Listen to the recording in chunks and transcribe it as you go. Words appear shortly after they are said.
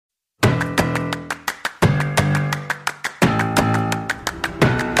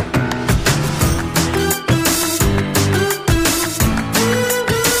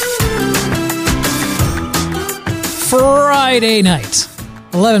Friday night,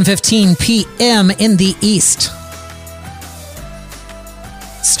 11:15 p.m. in the East.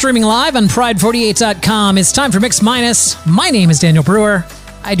 Streaming live on Pride48.com. It's time for Mix Minus. My name is Daniel Brewer.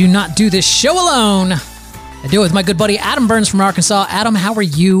 I do not do this show alone. I do it with my good buddy Adam Burns from Arkansas. Adam, how are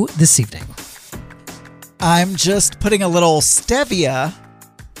you this evening? I'm just putting a little stevia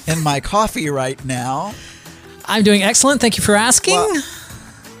in my coffee right now. I'm doing excellent. Thank you for asking. Well,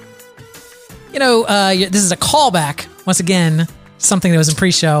 this is a callback, once again, something that was in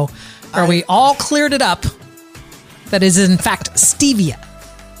pre-show, where we all cleared it up. That is, in fact, stevia.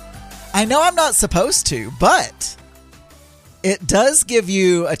 I know I'm not supposed to, but it does give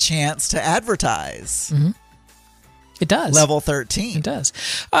you a chance to advertise. Mm-hmm. It does. Level 13. It does.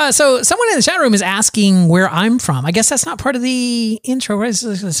 So someone in the chat room is asking where I'm from. I guess that's not part of the intro, right?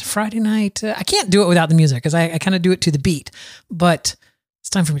 It's Friday night. I can't do it without the music because I kind of do it to the beat. But it's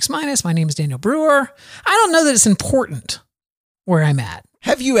time for Mix Minus. My name is Daniel Brewer. I don't know that it's important where I'm at.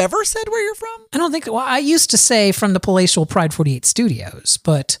 Have you ever said where you're from? I don't think. Well, I used to say from the palatial Pride 48 studios,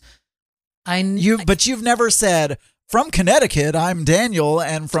 but But you've never said from Connecticut. I'm Daniel,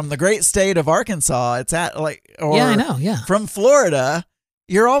 and from the great state of Arkansas. It's at yeah, I know. Yeah, from Florida.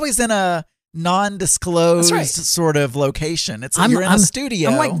 You're always in a non-disclosed sort of location. You're in a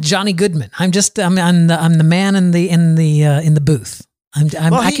studio. I'm like Johnny Goodman. I'm the man in the booth.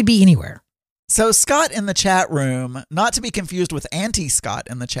 I could be anywhere. So Scott in the chat room, not to be confused with anti-Scott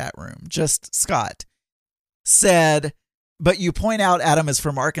in the chat room, just Scott, said, but you point out Adam is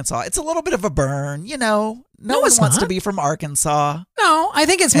from Arkansas. It's a little bit of a burn, No one wants to be from Arkansas. No, I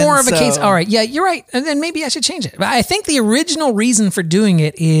think it's more of a case. All right, yeah, you're right. And then maybe I should change it. But I think the original reason for doing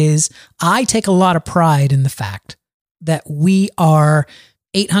it is I take a lot of pride in the fact that we are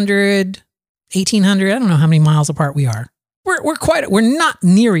 800, 1,800, I don't know how many miles apart we are. We're not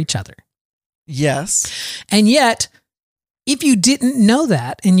near each other. Yes. And yet, if you didn't know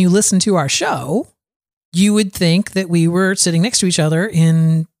that and you listened to our show, you would think that we were sitting next to each other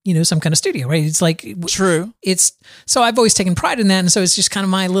in, some kind of studio, right? It's like true. So I've always taken pride in that. And so it's just kind of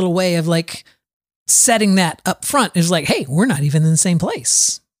my little way of setting that up front. It's like, hey, we're not even in the same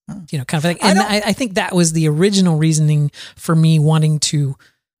place, kind of thing. And I think that was the original reasoning for me wanting to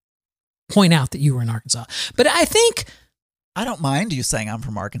point out that you were in Arkansas. But I don't mind you saying I'm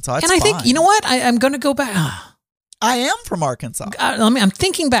from Arkansas. It's fine. Think, you know what? I'm going to go back. I am from Arkansas. I'm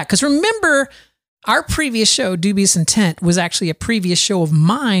thinking back because remember, our previous show, Dubious Intent, was actually a previous show of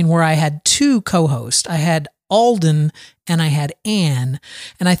mine where I had two co-hosts. I had Alden and I had Ann.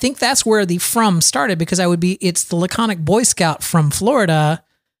 And I think that's where the from started because it's the laconic Boy Scout from Florida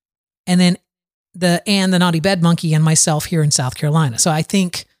and then the Naughty Bed Monkey and myself here in South Carolina. So I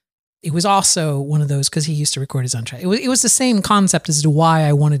think it was also one of those because he used to record his own track. It was the same concept as to why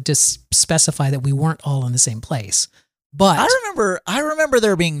I wanted to specify that we weren't all in the same place. But I remember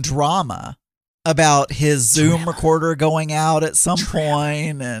there being drama about his Zoom recorder going out at some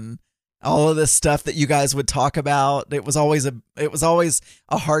point and all of this stuff that you guys would talk about. It was always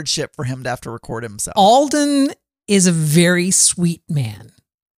a hardship for him to have to record himself. Alden is a very sweet man.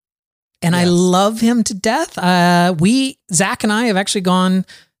 And yes. I love him to death. Zach and I have actually gone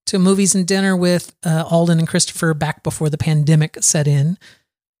to movies and dinner with Alden and Christopher back before the pandemic set in.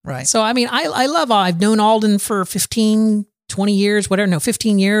 Right. So, I've known Alden for 15, 20 years,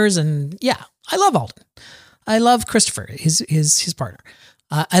 15 years. And yeah, I love Alden. I love Christopher, his partner.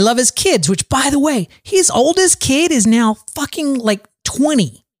 I love his kids, which by the way, his oldest kid is now fucking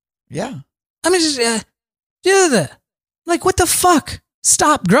 20. Yeah. What the fuck?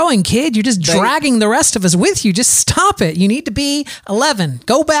 Stop growing, kid. You're just dragging the rest of us with you. Just stop it. You need to be 11.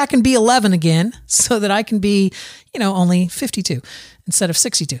 Go back and be 11 again so that I can be, only 52 instead of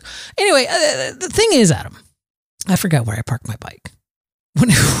 62. Anyway, the thing is, Adam, I forgot where I parked my bike. What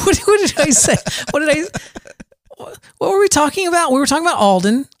did I say? What were we talking about? We were talking about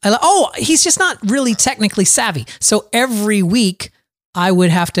Alden. He's just not really technically savvy. So every week I would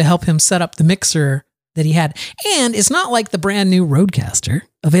have to help him set up the mixer that he had. And it's not like the brand new Rodecaster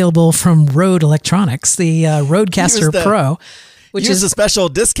available from Rode Electronics, the Rodecaster Pro, which is a special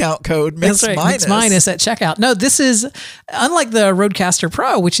discount code, Mix Minus at checkout. No, this is unlike the Rodecaster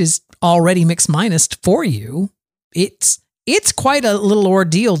Pro, which is already Mix Minus for you. It's quite a little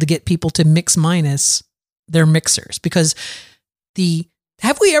ordeal to get people to Mix Minus their mixers because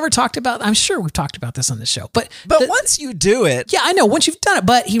have we ever talked about, I'm sure we've talked about this on the show, but once you do it. Yeah, I know. Once you've done it,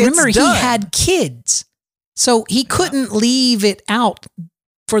 but he had kids. So he couldn't leave it out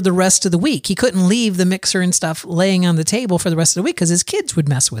for the rest of the week. He couldn't leave the mixer and stuff laying on the table for the rest of the week because his kids would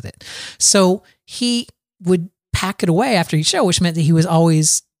mess with it. So he would pack it away after each show, which meant that he was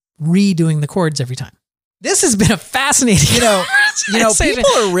always redoing the chords every time. This has been a fascinating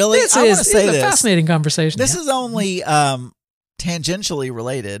people are really, This I want to is say a this. fascinating conversation. This is only tangentially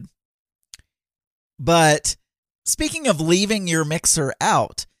related. But speaking of leaving your mixer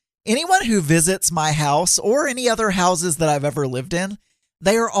out, anyone who visits my house or any other houses that I've ever lived in,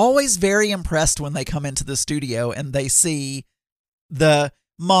 they are always very impressed when they come into the studio and they see the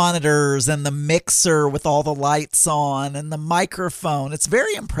monitors and the mixer with all the lights on and the microphone. It's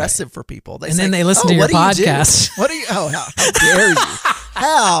very impressive for people. Then they listen to your podcast. What do you? Oh, how dare you?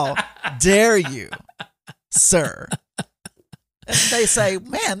 How dare you, sir? And they say,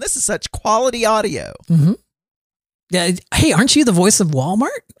 "Man, this is such quality audio." Mm-hmm. Yeah. Hey, aren't you the voice of Walmart?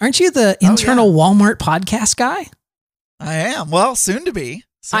 Aren't you the internal Walmart podcast guy? I am. Well, soon to be.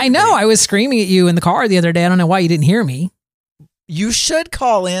 I know. I was screaming at you in the car the other day. I don't know why you didn't hear me. You should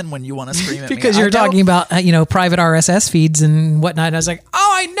call in when you want to scream at me. Because you're talking about, private RSS feeds and whatnot. I was like,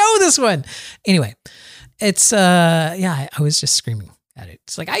 oh, I know this one. Anyway, it's, I was just screaming at it.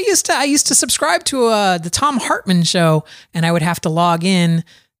 It's like, I used to subscribe to the Tom Hartman show, and I would have to log in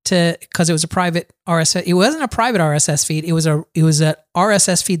because it was a private RSS. It wasn't a private RSS feed. It was a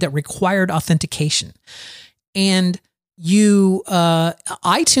RSS feed that required authentication. And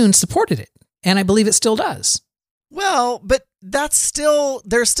iTunes supported it. And I believe it still does. Well, but there's still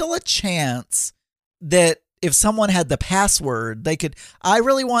a chance that if someone had the password, I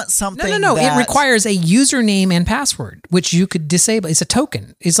really want something. No. It requires a username and password, which you could disable. It's a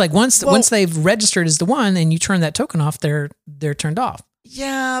token. It's like once they've registered as the one and you turn that token off, they're turned off.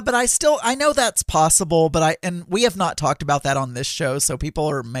 Yeah, but I know that's possible, but we have not talked about that on this show, so people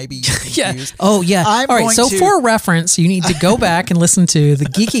are maybe confused. Yeah. Oh, yeah. All right. So for reference, you need to go back and listen to the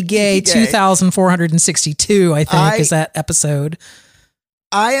Geeky Gay 2462, I think, is that episode.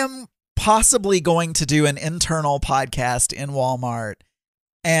 I am possibly going to do an internal podcast in Walmart,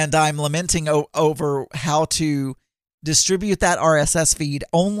 and I'm lamenting over how to distribute that RSS feed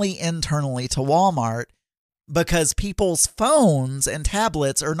only internally to Walmart, because people's phones and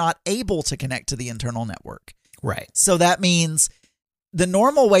tablets are not able to connect to the internal network. Right. So that means the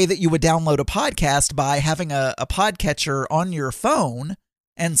normal way that you would download a podcast by having a podcatcher on your phone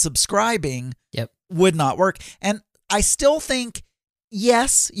and subscribing would not work. And I still think,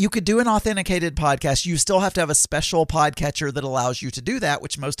 yes, you could do an authenticated podcast. You still have to have a special podcatcher that allows you to do that,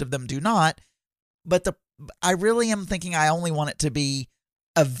 which most of them do not. But I really am thinking I only want it to be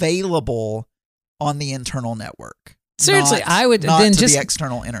available on the internal network. Seriously, I would not then to just the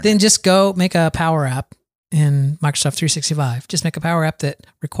external internet. Then just go make a Power App in Microsoft 365. Just make a Power App that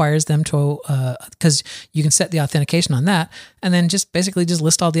requires them to, because you can set the authentication on that, and then just basically just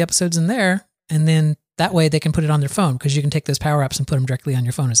list all the episodes in there, and then that way they can put it on their phone, because you can take those Power Apps and put them directly on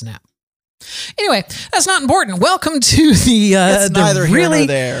your phone as an app. Anyway, that's not important. Welcome to the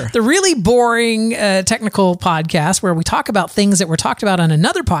really boring technical podcast where we talk about things that were talked about on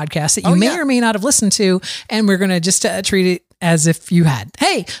another podcast that you may or may not have listened to, and we're going to just treat it as if you had.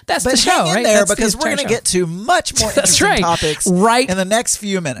 Hey, that's the show, right? There, because we're going to get to much more interesting topics in the next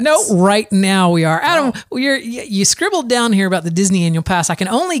few minutes. No, right now we are. Adam, you scribbled down here about the Disney annual pass. I can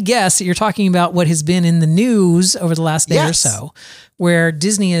only guess that you're talking about what has been in the news over the last day or so, where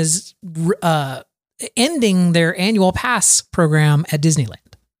Disney is ending their annual pass program at Disneyland.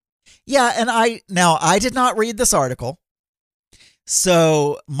 Yeah, and I did not read this article.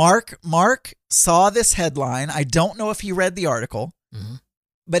 So Mark saw this headline. I don't know if he read the article,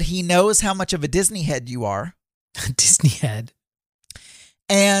 but he knows how much of a Disney head you are. Disney head.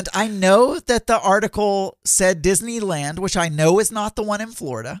 And I know that the article said Disneyland, which I know is not the one in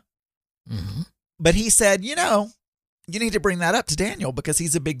Florida. Mm-hmm. But he said, you need to bring that up to Daniel because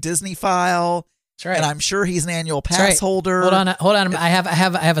he's a big Disney file. That's right. And I'm sure he's an annual pass holder. Hold on. I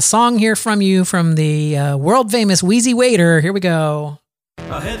have a song here from you from the world famous Wheezy Waiter. Here we go.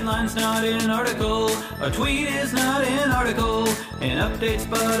 A headline's not in an article, a tweet is not an article, an update's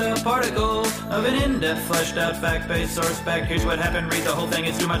but a particle of an in-depth, fleshed-out, fact-based source back. Here's what happened, read the whole thing,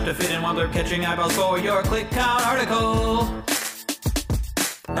 it's too much to fit in one blurb, catching eyeballs for your click count article.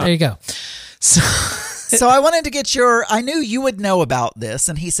 There you go. So I wanted to get I knew you would know about this,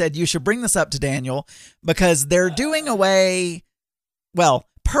 and he said you should bring this up to Daniel because they're doing away,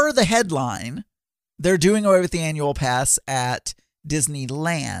 per the headline, they're doing away with the annual pass at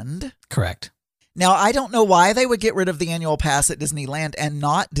Disneyland. Correct. Now, I don't know why they would get rid of the annual pass at Disneyland and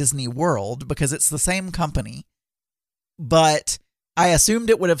not Disney World because it's the same company, but I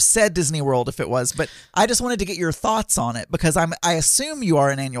assumed it would have said Disney World if it was, but I just wanted to get your thoughts on it because I assume you are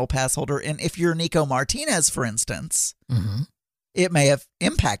an annual pass holder, and if you're Nico Martinez, for instance, it may have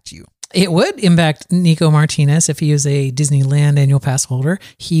impacted you. It would impact Nico Martinez if he was a Disneyland annual pass holder.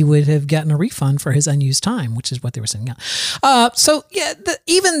 He would have gotten a refund for his unused time, which is what they were sending out. So yeah,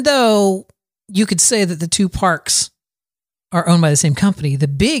 even though you could say that the two parks are owned by the same company, the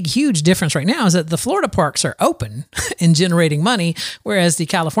big, huge difference right now is that the Florida parks are open and generating money, whereas the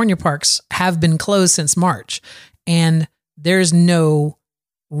California parks have been closed since March. And there's no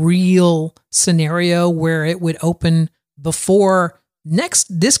real scenario where it would open before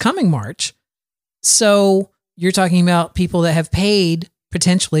this coming March. So you're talking about people that have paid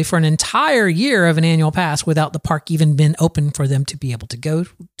potentially for an entire year of an annual pass without the park even been open for them to be able to go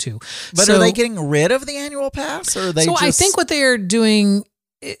to. But are they getting rid of the annual pass, or are they? So I think what they are doing,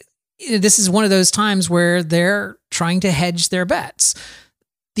 this is one of those times where they're trying to hedge their bets.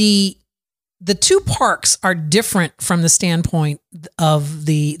 The two parks are different from the standpoint of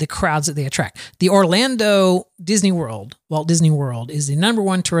the crowds that they attract. The Orlando Disney World, Walt Disney World, is the number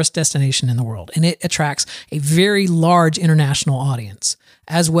one tourist destination in the world, and it attracts a very large international audience,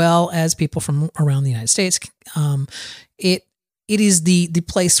 as well as people from around the United States. It is the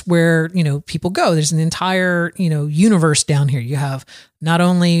place where, people go. There's an entire, universe down here. You have not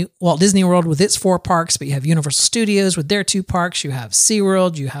only Walt Disney World with its 4 parks, but you have Universal Studios with their 2 parks. You have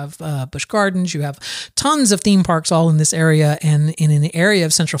SeaWorld, you have Busch Gardens, you have tons of theme parks all in this area and in an area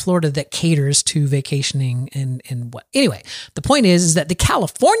of Central Florida that caters to vacationing and what. Anyway, the point is that the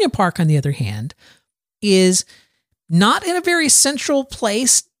California park, on the other hand, is not in a very central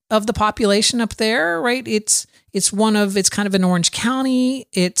place of the population up there, right? It's kind of in Orange County.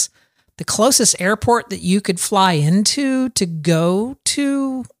 It's the closest airport that you could fly into to go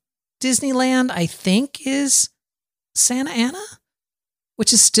to Disneyland, I think, is Santa Ana,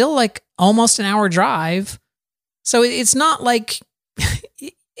 which is still like almost an hour drive. So it's not like,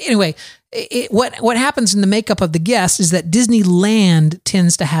 anyway, what happens in the makeup of the guests is that Disneyland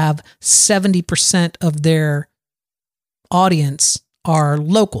tends to have 70% of their audience are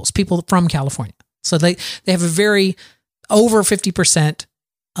locals, people from California. So they have a very over 50%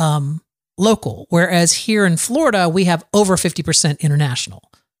 local, whereas here in Florida we have over 50%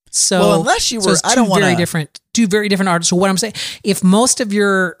 international. So, well, unless you were, I don't want to two very different artists. So what I'm saying, if most of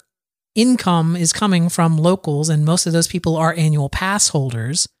your income is coming from locals and most of those people are annual pass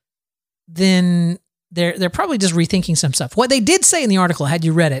holders, then they're probably just rethinking some stuff. What they did say in the article, had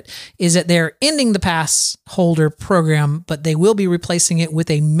you read it, is that they're ending the pass holder program, but they will be replacing it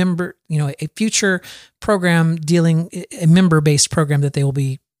with a future program a member-based program that they will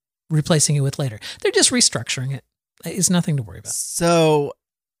be replacing it with later. They're just restructuring it. It's nothing to worry about. So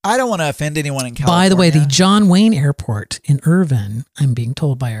I don't want to offend anyone in California. By the way, the John Wayne Airport in Irvine, I'm being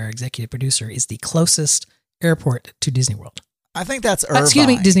told by our executive producer, is the closest airport to Disney World. I think that's Irvine. Excuse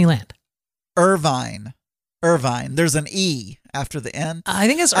me, Disneyland. Irvine. There's an E after the N. I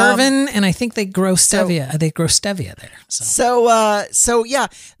think it's Irvine, and I think they grow stevia. They grow stevia there. So yeah,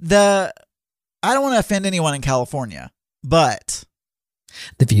 I don't want to offend anyone in California, but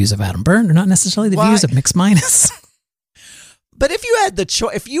the views of Adam Byrne are not necessarily the views of Mixed Minus. But if you had the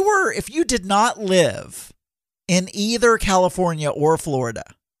choice, if you did not live in either California or Florida,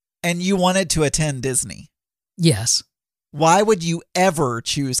 and you wanted to attend Disney, yes. Why would you ever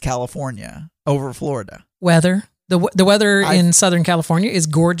choose California over Florida? Weather. The weather in Southern California is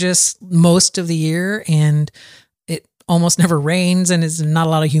gorgeous most of the year, and it almost never rains, and it's not a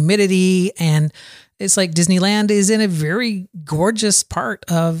lot of humidity. And it's like Disneyland is in a very gorgeous part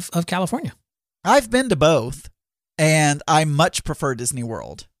of California. I've been to both, and I much prefer Disney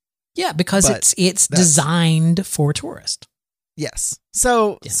World. Yeah, because it's designed for tourists. Yes.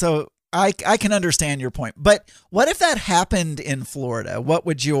 So I can understand your point, but what if that happened in Florida?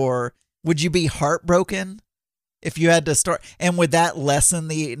 Would you be heartbroken if you had to start? And would that lessen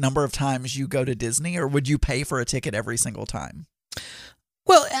the number of times you go to Disney, or would you pay for a ticket every single time?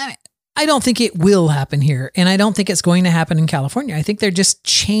 Well, I don't think it will happen here, and I don't think it's going to happen in California. I think they're just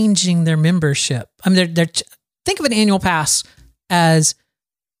changing their membership. I mean, think of an annual pass as,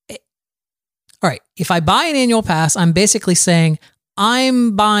 all right, if I buy an annual pass, I'm basically saying,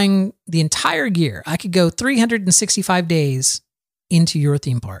 I'm buying the entire year. I could go 365 days into your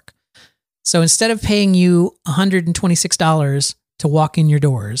theme park. So instead of paying you $126 to walk in your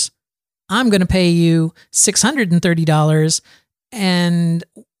doors, I'm going to pay you $630 and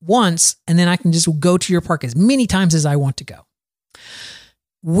then I can just go to your park as many times as I want to go.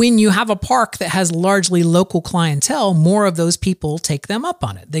 When you have a park that has largely local clientele, more of those people take them up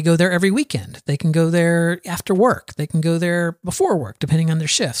on it. They go there every weekend. They can go there after work. They can go there before work, depending on their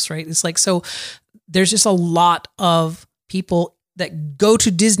shifts, right? It's like, so there's just a lot of people that go to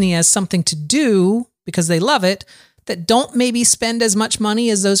Disney as something to do because they love it, that don't maybe spend as much money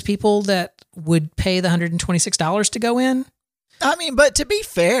as those people that would pay the $126 to go in. I mean, but to be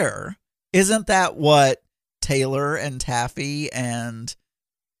fair, isn't that what Taylor and Taffy and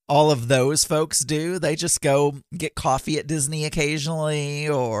all of those folks do? They just go get coffee at Disney occasionally,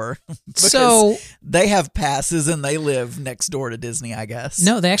 or because So they have passes and they live next door to Disney, I guess.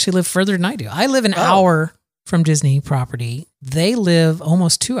 no, they actually live further than I do. I live an hour from Disney property. They live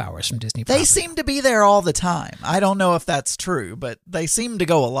almost 2 hours from Disney property. They seem to be there all the time. I don't know if that's true, but they seem to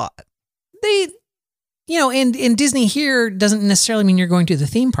go a lot. And Disney here doesn't necessarily mean you're going to the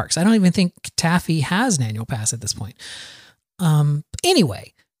theme parks. I don't even think Taffy has an annual pass at this point.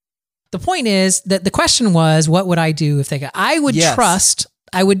 Anyway, the point is that the question was, what would I do if they got? I would trust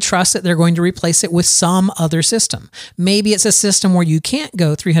that they're going to replace it with some other system. Maybe it's a system where you can't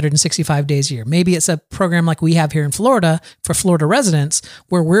go 365 days a year. Maybe it's a program like we have here in Florida for Florida residents,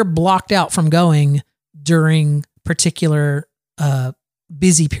 where we're blocked out from going during particular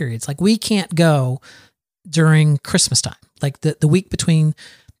busy periods. Like we can't go during Christmas time, like the week between,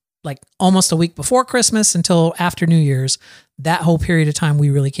 like almost a week before Christmas until after New Year's. That whole period of time, we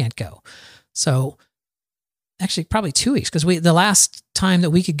really can't go. So actually probably 2 weeks, because the last time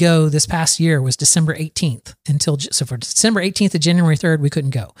that we could go this past year was December 18th so for December 18th to January 3rd, we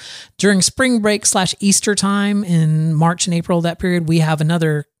couldn't go. During spring break / Easter time in March and April, that period, we have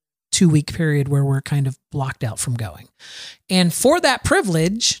another 2 week period where we're kind of blocked out from going. And for that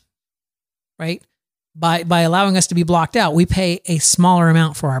privilege, right, by allowing us to be blocked out, we pay a smaller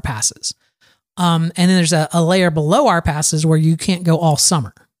amount for our passes. And then there's a layer below our passes where you can't go all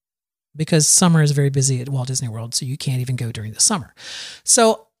summer, because summer is very busy at Walt Disney World, so you can't even go during the summer.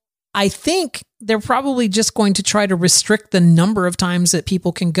 So I think they're probably just going to try to restrict the number of times that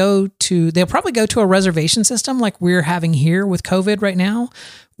people can go to. They'll probably go to a reservation system like we're having here with COVID right now,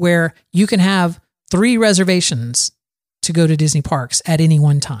 where you can have 3 reservations to go to Disney parks at any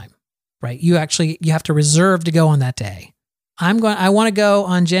one time, right? You have to reserve to go on that day. I want to go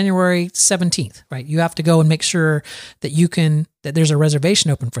on January 17th, right? You have to go and make sure that that there's a reservation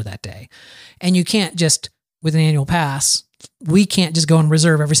open for that day. And you can't just, with an annual pass, we can't just go and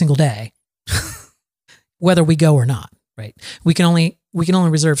reserve every single day, whether we go or not, right? We can only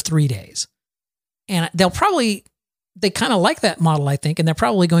reserve 3 days. And they kind of like that model, I think, and they're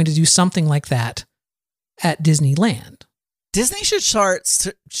probably going to do something like that at Disneyland. Disney should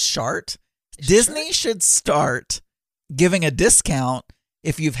Disney should start giving a discount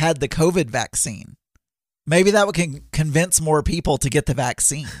if you've had the COVID vaccine. Maybe that would convince more people to get the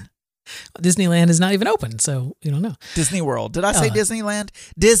vaccine. Disneyland is not even open, so you don't know. Disney World. Did I say Disneyland?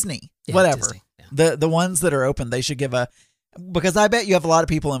 Disney. Yeah, whatever. Disney, yeah. The ones that are open, they should give because I bet you have a lot of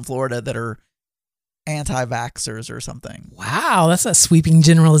people in Florida that are anti-vaxxers or something. Wow, that's a sweeping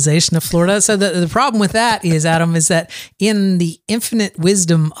generalization of Florida. So the problem with that is, Adam, is that in the infinite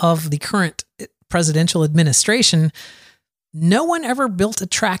wisdom of the current presidential administration, no one ever built a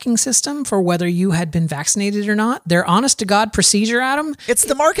tracking system for whether you had been vaccinated or not. Their honest to God procedure, Adam. It's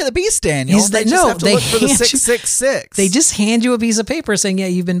the mark of the beast, Daniel. They just have to look for the 666. They just hand you a piece of paper saying, yeah,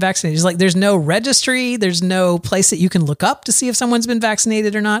 you've been vaccinated. It's like there's no registry. There's no place that you can look up to see if someone's been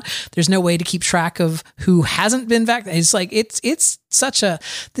vaccinated or not. There's no way to keep track of who hasn't been vaccinated. It's like,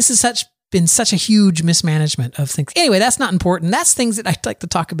 been such a huge mismanagement of things. Anyway, that's not important. That's things that I'd like to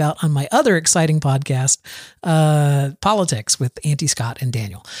talk about on my other exciting podcast, Politics with Auntie Scott and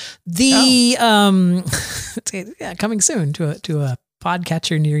Daniel. Coming soon to a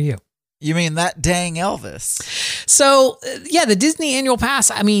podcatcher near you. You mean that dang Elvis? So the Disney annual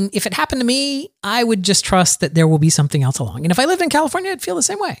pass. I mean, if it happened to me, I would just trust that there will be something else along. And if I lived in California, I'd feel the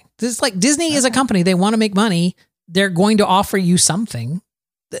same way. It's like Disney is a company. They want to make money. They're going to offer you something.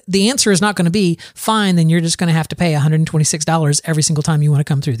 The answer is not going to be, fine, then you're just going to have to pay $126 every single time you want to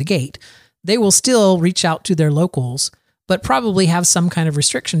come through the gate. They will still reach out to their locals, but probably have some kind of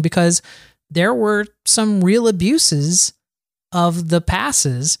restriction, because there were some real abuses of the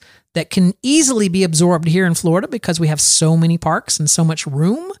passes that can easily be absorbed here in Florida because we have so many parks and so much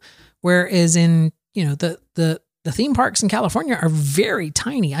room, whereas in, the theme parks in California are very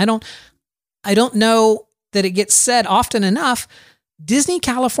tiny. I don't know that it gets said often enough. Disney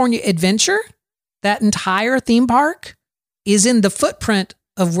California Adventure, that entire theme park, is in the footprint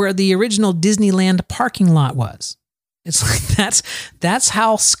of where the original Disneyland parking lot was. It's like that's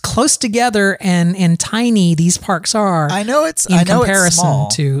how close together and tiny these parks are. I know it's comparison small.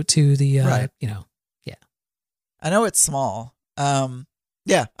 to the right. Yeah. I know it's small.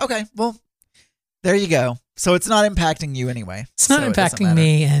 Yeah. Okay. Well, there you go. So it's not impacting you anyway. It's not impacting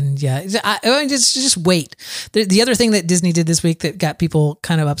me, and just wait. The other thing that Disney did this week that got people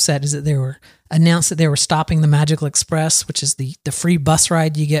kind of upset is that there were announced that they were stopping the Magical Express, which is the free bus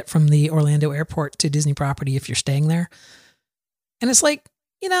ride you get from the Orlando airport to Disney property if you're staying there. And it's like,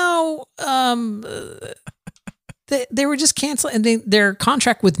 they were just canceling, and their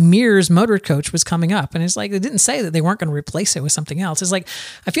contract with Mears Motor Coach was coming up. And it's like, they didn't say that they weren't going to replace it with something else. It's like,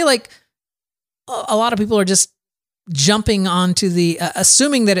 I feel like a lot of people are just jumping onto the,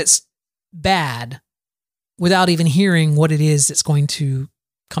 assuming that it's bad without even hearing what it is that's going to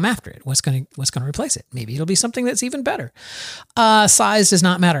come after it. What's going to replace it? Maybe it'll be something that's even better. Size does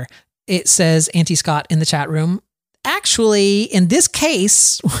not matter. It says Auntie Scott in the chat room. Actually, in this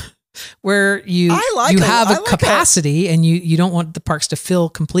case, where you have a capacity and you don't want the parks to fill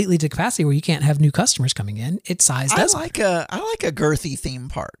completely to capacity where you can't have new customers coming in, size does. I like a girthy theme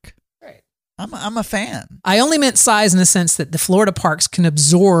park. Right. I'm a fan. I only meant size in the sense that the Florida parks can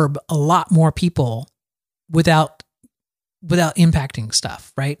absorb a lot more people without impacting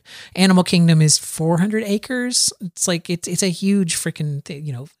stuff, right? Animal Kingdom is 400 acres. It's like it's a huge freaking thing,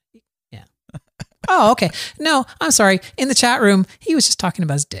 yeah. Oh, okay. No, I'm sorry. In the chat room, he was just talking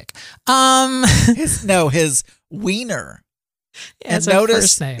about his dick. His wiener. Yeah, and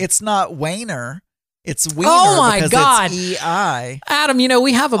notice it's not Wayner. It's Wiener. Oh my God. It's EI. Adam,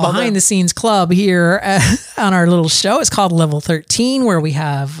 we have a behind the scenes club here on our little show. It's called Level 13, where we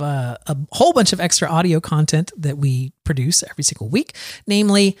have a whole bunch of extra audio content that we produce every single week.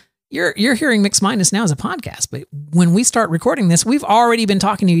 Namely, you're hearing Mix Minus now as a podcast, but when we start recording this, we've already been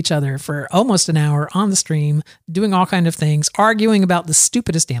talking to each other for almost an hour on the stream, doing all kinds of things, arguing about the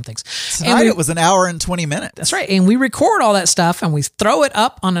stupidest damn things. Tonight it was an hour and 20 minutes. That's right. And we record all that stuff and we throw it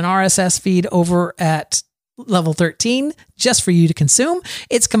up on an RSS feed over at Level 13 just for you to consume.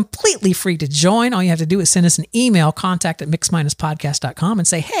 It's completely free to join. All you have to do is send us an email, contact@mix-podcast.com, and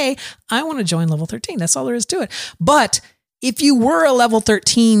say, hey, I want to join Level 13. That's all there is to it. But if you were a Level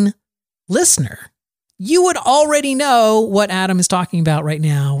 13 listener, you would already know what Adam is talking about right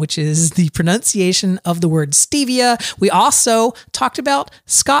now, which is the pronunciation of the word stevia. We also talked about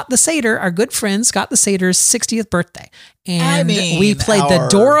Scott the Satyr, our good friend Scott the Satyr's 60th birthday. And we played the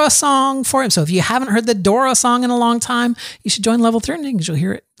Dora song for him. So if you haven't heard the Dora song in a long time, you should join Level 13 because you'll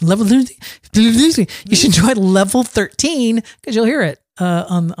hear it. You should join Level 13 because you'll hear it.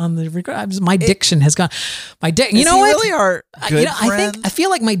 On the record, my diction has gone. You know what? Really are good friends? I feel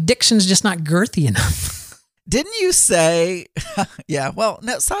like my diction's just not girthy enough. Didn't you say? Yeah. Well,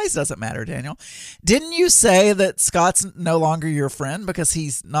 no, size doesn't matter, Daniel. Didn't you say that Scott's no longer your friend because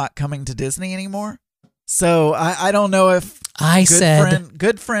he's not coming to Disney anymore? So I don't know if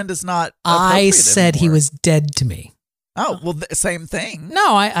good friend is not. I said anymore. He was dead to me. Oh well, same thing.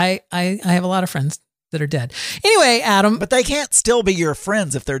 No, I have a lot of friends that are dead. Anyway, Adam. But they can't still be your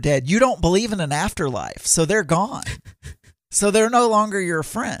friends if they're dead. You don't believe in an afterlife, so they're gone. So they're no longer your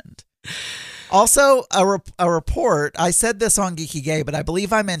friend. Also, a report, I said this on Geeky Gay, but I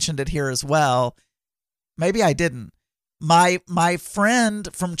believe I mentioned it here as well. Maybe I didn't. My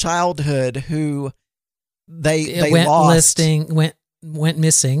friend from childhood who they went lost. Went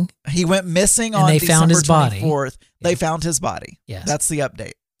missing. He went missing and on they December found his 24th. body. They found his body. Yes. That's the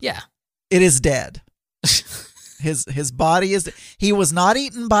update. Yeah. It is dead. His body is. He was not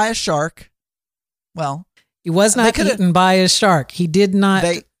eaten by a shark. Well, he was not eaten by a shark. He did not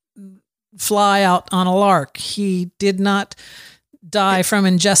fly out on a lark. He did not die from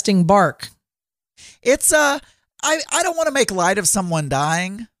ingesting bark. It's I don't want to make light of someone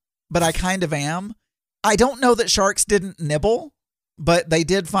dying, but I kind of am. I don't know that sharks didn't nibble, but they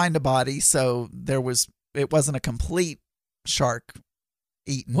did find a body, so it wasn't a complete shark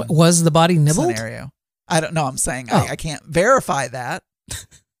eaten. What, was the body nibbled? Scenario. I don't know. I'm saying I can't verify that,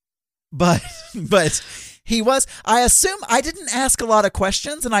 but he was. I assume I didn't ask a lot of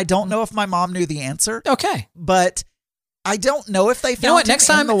questions, and I don't know if my mom knew the answer. Okay, but I don't know if they found. You know what? Next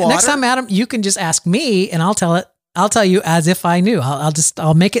time, Adam, you can just ask me, and I'll tell it. I'll tell you as if I knew.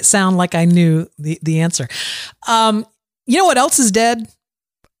 I'll make it sound like I knew the answer. You know what else is dead?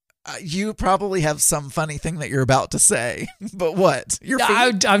 You probably have some funny thing that you're about to say, but what? Your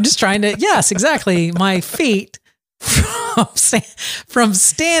feet? I'm just trying to. Yes, exactly. My feet from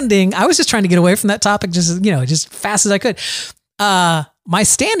standing. I was just trying to get away from that topic, just fast as I could. My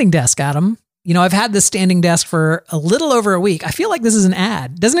standing desk, Adam. I've had this standing desk for a little over a week. I feel like this is an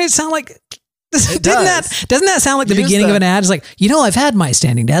ad. Doesn't it sound like It Doesn't that sound like the Use beginning the- of an ad? It's like, I've had my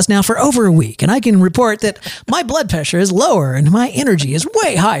standing desk now for over a week, and I can report that my blood pressure is lower and my energy is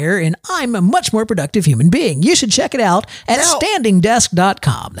way higher, and I'm a much more productive human being. You should check it out at Now-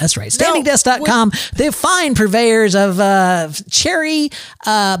 standingdesk.com. That's right, standingdesk.com. They find purveyors of cherry,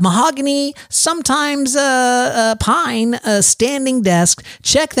 mahogany, sometimes pine, standing desk.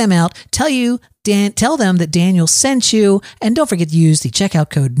 Check them out. Tell them that Daniel sent you, and don't forget to use the checkout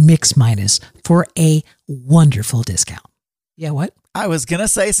code MIX- for a wonderful discount. Yeah, what? I was going to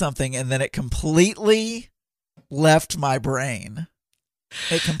say something and then it completely left my brain.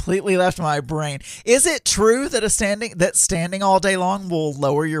 Is it true that standing all day long will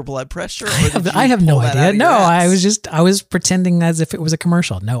lower your blood pressure? I have no idea. No, I was pretending as if it was a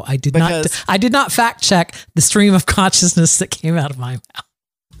commercial. No, I did not. I did not fact check the stream of consciousness that came out of my mouth.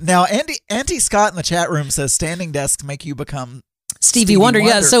 Now, Auntie Scott in the chat room says standing desks make you become Stevie Wonder.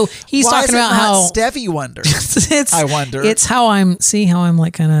 Yeah, so he's Why talking is it about not how Stevie Wonder. I wonder. It's how I'm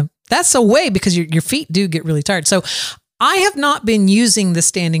like kind of. That's a way because your feet do get really tired. So I have not been using the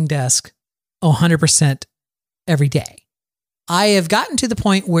standing desk 100% every day. I have gotten to the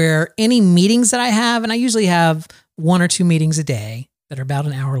point where any meetings that I have, and I usually have 1 or 2 meetings a day that are about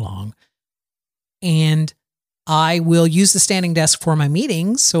an hour long, and I will use the standing desk for my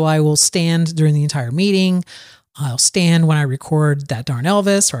meetings. So I will stand during the entire meeting. I'll stand when I record That Darn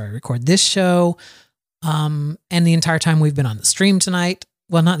Elvis or I record this show. And the entire time we've been on the stream tonight.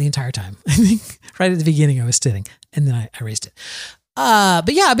 Well, not the entire time. I think right at the beginning I was sitting and then I erased it.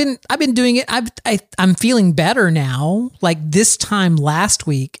 But yeah, I've been doing it. I'm feeling better now. Like this time last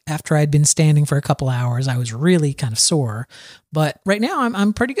week, after I'd been standing for a couple hours, I was really kind of sore. But right now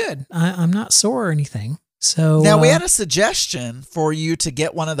I'm pretty good. I'm not sore or anything. So now we had a suggestion for you to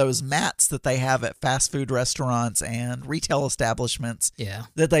get one of those mats that they have at fast food restaurants and retail establishments. Yeah.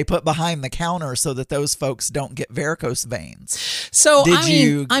 That they put behind the counter so that those folks don't get varicose veins. So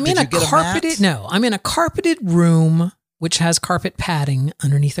I'm in a carpeted room which has carpet padding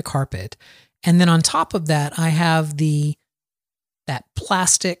underneath the carpet, and then on top of that I have that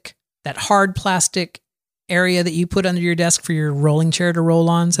hard plastic area that you put under your desk for your rolling chair to roll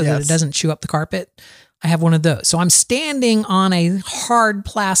on so that it doesn't chew up the carpet. I have one of those. So I'm standing on a hard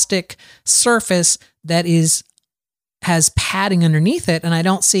plastic surface that has padding underneath it, and I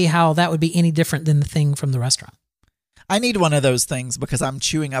don't see how that would be any different than the thing from the restaurant. I need one of those things because I'm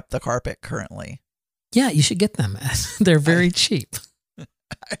chewing up the carpet currently. Yeah, you should get them. They're very cheap.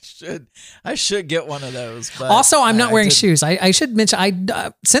 I should get one of those. But also, I'm not wearing shoes. I should mention,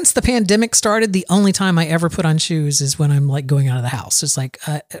 since the pandemic started, the only time I ever put on shoes is when I'm like going out of the house. It's like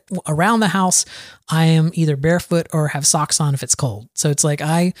around the house, I am either barefoot or have socks on if it's cold. So it's like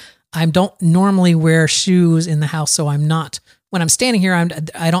I don't normally wear shoes in the house. So I'm not, when I'm standing here,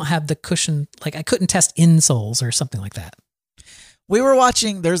 I don't have the cushion. Like I couldn't test insoles or something like that. We were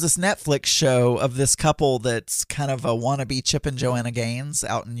watching, there's this Netflix show of this couple that's kind of a wannabe Chip and Joanna Gaines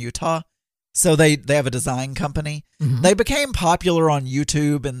out in Utah. So they have a design company. Mm-hmm. They became popular on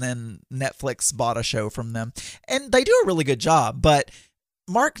YouTube and then Netflix bought a show from them. And they do a really good job. But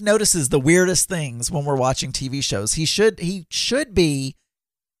Mark notices the weirdest things when we're watching TV shows. He should be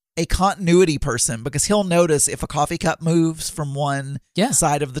a continuity person because he'll notice if a coffee cup moves from one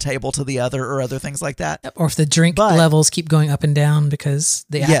side of the table to the other or other things like that. Or if the drink levels keep going up and down because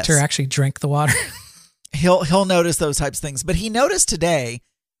the actor actually drank the water. He'll notice those types of things. But he noticed today,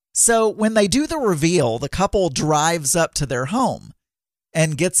 so when they do the reveal, the couple drives up to their home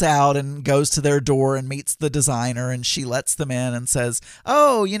and gets out and goes to their door and meets the designer, and she lets them in and says,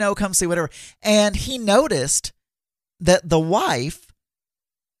 oh, come see whatever. And he noticed that the wife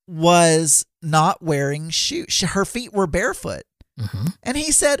was not wearing shoes. Her feet were barefoot. Mm-hmm. And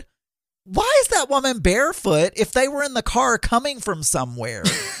he said, why is that woman barefoot if they were in the car coming from somewhere?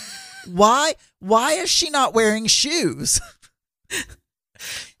 Why is she not wearing shoes?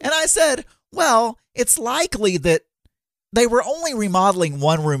 And I said, well, it's likely that they were only remodeling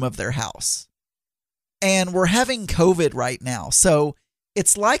one room of their house. And we're having COVID right now. So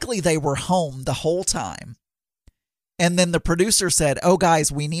it's likely they were home the whole time. And then the producer said, oh,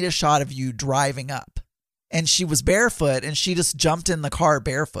 guys, we need a shot of you driving up. And she was barefoot, and she just jumped in the car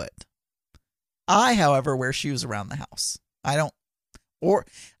barefoot. I, however, wear shoes around the house.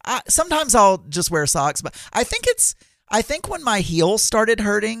 Sometimes I'll just wear socks. But I think when my heels started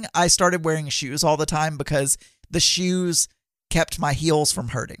hurting, I started wearing shoes all the time because the shoes kept my heels from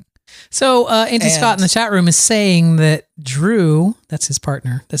hurting. So Auntie Scott in the chat room is saying that Drew, that's his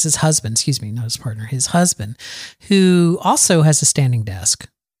partner, that's his husband, not his partner, his husband, who also has a standing desk.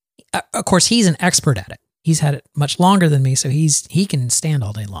 Of course, he's an expert at it. he's had it much longer than me, so he can stand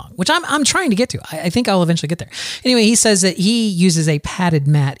all day long, which I'm trying to get to. I think I'll eventually get there. Anyway, he says that he uses a padded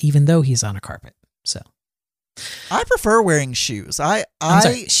mat even though he's on a carpet. So I prefer wearing shoes. I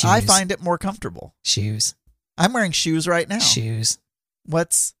find it more comfortable. Shoes. I'm wearing shoes right now. Shoes.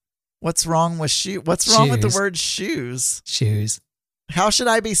 What's wrong with shoe? What's wrong with the word shoes? Shoes. How should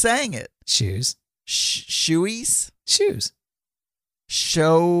I be saying it? Shoes. Shoeies? Shoes.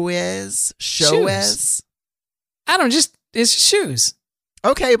 Shoes. I don't just it's shoes.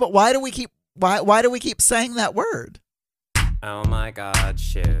 Okay, but why do we keep saying that word? Oh my God,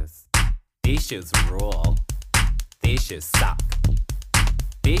 shoes. These shoes rule. These shoes suck.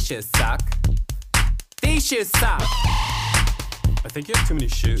 These shoes suck. These shoes suck. I think you have too many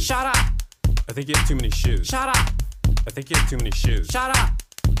shoes. Shut up. I think you have too many shoes. Shut up. I think you have too many shoes. Shut up.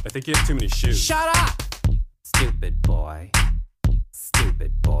 I think you have too many shoes. Shut up. Stupid boy.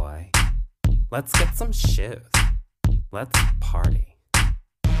 Stupid boy. Let's get some shoes. Let's party.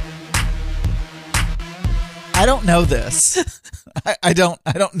 I don't know this. I don't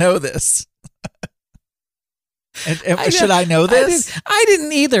know this. Should I know this? I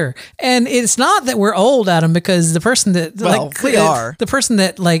didn't either. And it's not that we're old, Adam, because the person that we are. The person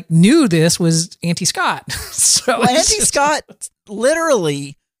that knew this was Auntie Scott. So Auntie Scott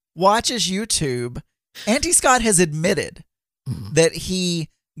literally watches YouTube. Auntie Scott has admitted that he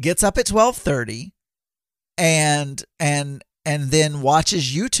gets up at 12:30 and then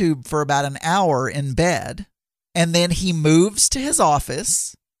watches YouTube for about an hour in bed, and then he moves to his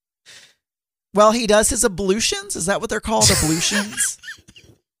office. Well, he does his ablutions. Is that what they're called? Ablutions?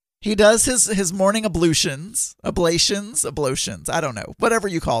 He does his morning ablutions. Ablations? I don't know. Whatever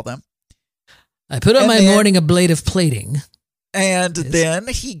you call them. I put on my morning ablative plating. And then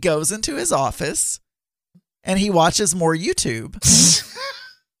he goes into his office and he watches more YouTube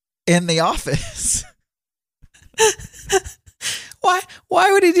in the office.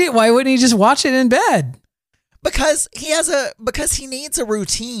 Why would he do? Why wouldn't he just watch it in bed? Because he needs a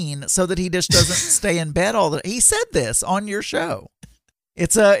routine so that he just doesn't stay in bed all the. He said this on your show.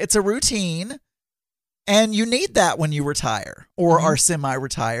 It's a routine, and you need that when you retire or are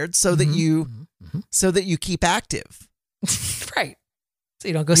semi-retired, so that you keep active. Right. So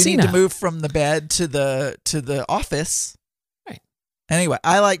you don't go. You need to move from the bed to the office. Right. Anyway,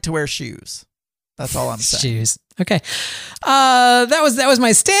 I like to wear shoes. That's all I'm saying. Shoes. Okay. That was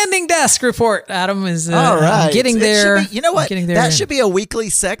my standing desk report. Adam is all right. I'm getting there. You know what? That should be a weekly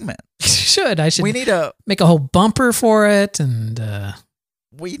segment. I should. We need to make a whole bumper for it, and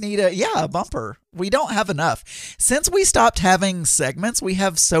we need a bumper. We don't have enough. Since we stopped having segments, we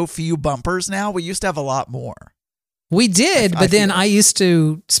have so few bumpers now. We used to have a lot more. We did, but then I used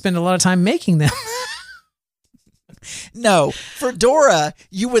to spend a lot of time making them. No, for Dora,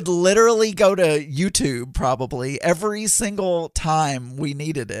 you would literally go to YouTube probably every single time we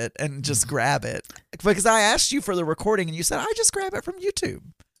needed it and just grab it. Because I asked you for the recording and you said, I just grab it from YouTube.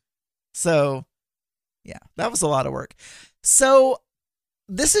 So, yeah, that was a lot of work. So,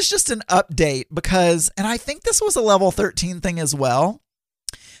 this is just an update because, and I think this was a level 13 thing as well.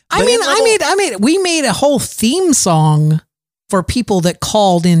 I mean, we made a whole theme song for people that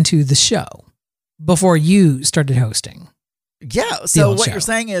called into the show before you started hosting. Yeah. So what you're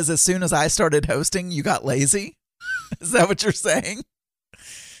saying is as soon as I started hosting, you got lazy? Is that what you're saying?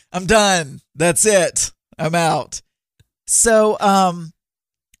 I'm done. That's it. I'm out. So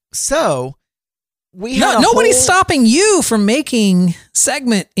we had nobody's stopping you from making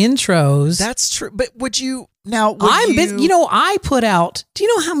segment intros. That's true. But would you now? I put out. Do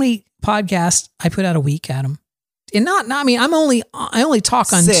you know how many podcasts I put out a week, Adam? And I only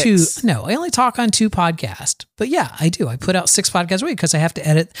talk on 6. 2. No, I only talk on 2 podcasts. But yeah, I do. I put out 6 podcasts a week because I have to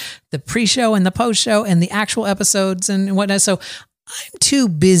edit the pre-show and the post-show and the actual episodes and whatnot. So I'm too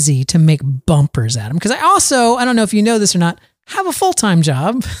busy to make bumpers, Adam. Because I don't know if you know this or not, have a full-time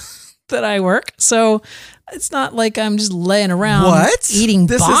job that I work. So it's not like I'm just laying around eating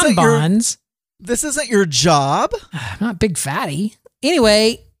bonbons. This isn't your job? I'm not big fatty.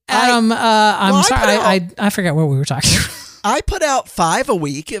 Anyway, Adam, I'm sorry. I forgot what we were talking about. I put out 5 a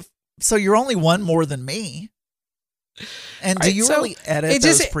week, so you're only one more than me. And do you really edit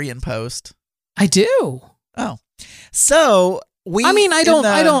those pre and post? I do. Oh, so I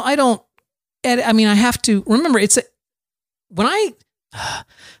don't edit. I mean, I have to remember the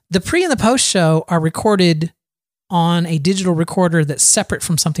pre and the post show are recorded on a digital recorder that's separate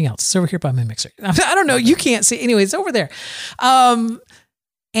from something else. It's over here by my mixer. I don't know. You can't see. Anyway, it's over there.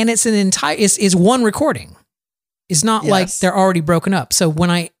 And it's it's one recording. It's not like they're already broken up. So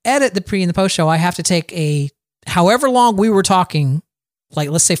when I edit the pre and the post show, I have to take however long we were talking like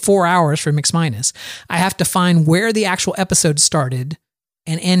let's say 4 hours for Mix Minus, I have to find where the actual episode started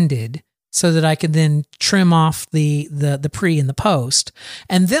and ended so that I could then trim off the pre and the post.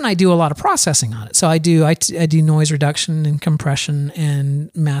 And then I do a lot of processing on it. So I do noise reduction and compression and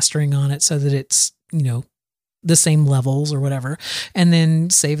mastering on it so that it's, the same levels or whatever, and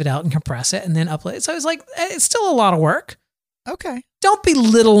then save it out and compress it and then upload it. So it's like, it's still a lot of work. Okay. Don't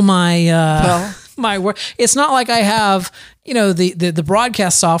belittle my my work. It's not like I have, the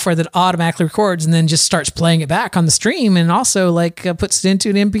broadcast software that automatically records and then just starts playing it back on the stream and also puts it into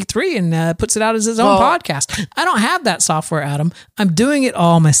an MP3 and puts it out as its own podcast. I don't have that software, Adam. I'm doing it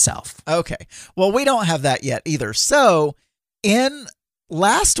all myself. Okay. Well, we don't have that yet either. So in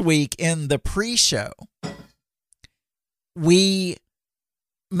last week in the pre-show, we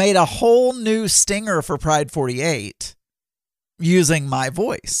made a whole new stinger for Pride 48 using my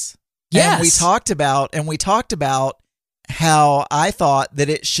voice. Yes. And we talked about how I thought that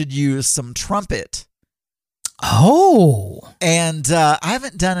it should use some trumpet. Oh. And I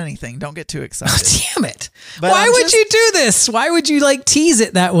haven't done anything. Don't get too excited. Oh, damn it. But Why would you do this? Why would you tease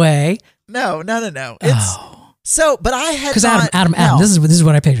it that way? No. It's so, but I had because Adam, this is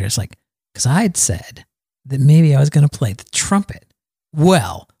what I pictured. It's like, because I had said that maybe I was going to play the trumpet.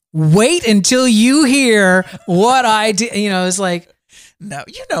 Well, wait until you hear what I did. It's like, no,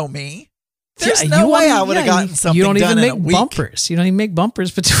 you know me. There's no way I would have gotten something You don't done even in a make week. bumpers. You don't even make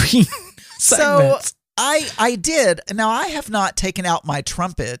bumpers between segments. So I did. Now I have not taken out my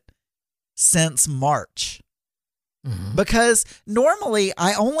trumpet since March. Mm-hmm. Because normally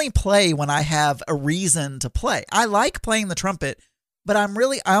I only play when I have a reason to play. I like playing the trumpet, but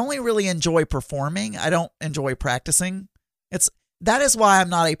I only really enjoy performing. I don't enjoy practicing. That is why I'm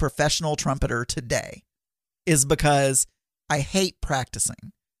not a professional trumpeter today, is because I hate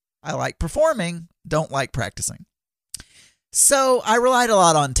practicing. I like performing, don't like practicing. So I relied a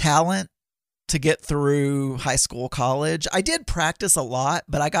lot on talent to get through high school, college. I did practice a lot,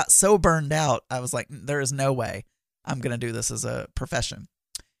 but I got so burned out. I was like, there is no way I'm going to do this as a profession.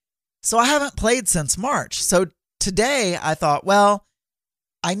 So I haven't played since March. So today I thought, well,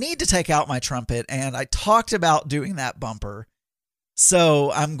 I need to take out my trumpet, and I talked about doing that bumper.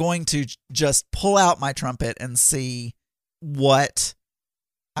 So I'm going to just pull out my trumpet and see what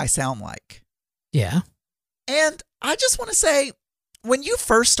I sound like. Yeah. And I just want to say, when you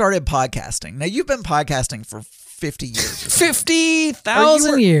first started podcasting, now you've been podcasting for 50 years.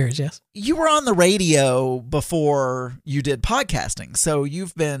 50,000 years, yes. You were on the radio before you did podcasting, so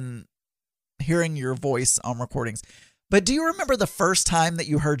you've been hearing your voice on recordings. But do you remember the first time that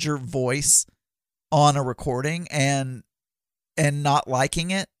you heard your voice on a recording and not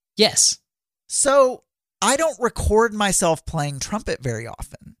liking it? Yes. So I don't record myself playing trumpet very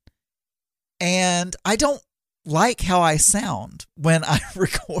often. And I don't like how I sound when I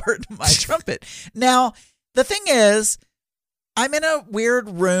record my trumpet. Now, the thing is, I'm in a weird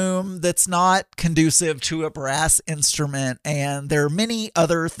room that's not conducive to a brass instrument, and there are many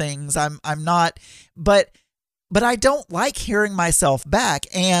other things I'm not, but I don't like hearing myself back.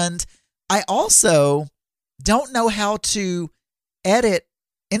 And I also don't know how to edit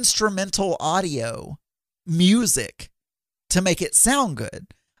instrumental audio music to make it sound good.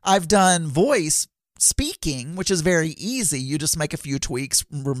 I've done voice speaking, which is very easy. You just make a few tweaks,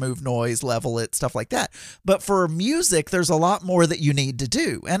 remove noise, level it, stuff like that. But for music, there's a lot more that you need to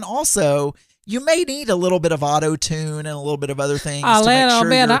do. And also, you may need a little bit of auto tune and a little bit of other things to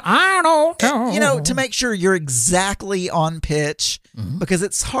make sure you're exactly on pitch, mm-hmm. because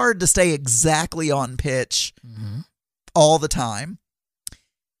it's hard to stay exactly on pitch all the time.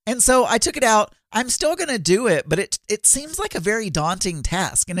 And so I took it out. I'm still going to do it, but it seems like a very daunting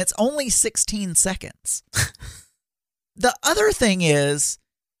task, and it's only 16 seconds. The other thing is,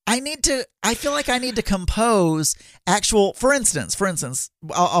 I feel like I need to compose actual, for instance,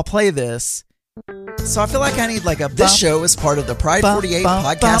 I'll play this. So I feel like I need this show is part of the Pride 48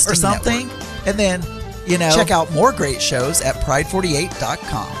 podcast or something. Network. And then, check out more great shows at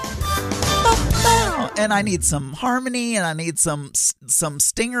pride48.com. And I need some harmony, and I need some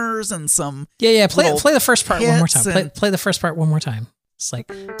stingers and some. Yeah. Play the first part one more time. Play the first part one more time. It's like.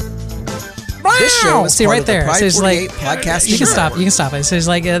 This show is right there. The Pride 48 podcasting. You can stop it. So it's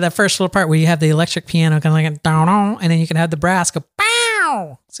like that first little part where you have the electric piano kind of down, and then you can have the brass go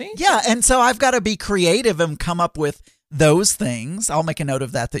pow. See? Yeah, and so I've got to be creative and come up with those things. I'll make a note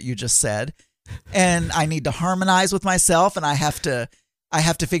of that you just said, and I need to harmonize with myself, and I have to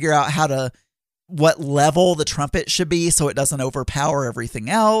figure out what level the trumpet should be so it doesn't overpower everything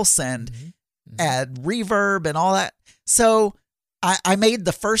else, and add reverb and all that. So I made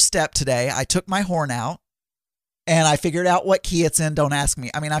the first step today. I took my horn out And I figured out what key it's in. Don't ask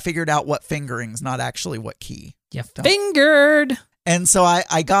me. I mean, I figured out what fingerings, not actually what key. You fingered. And so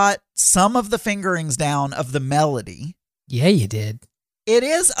I got some of the fingerings down of the melody. Yeah, you did. It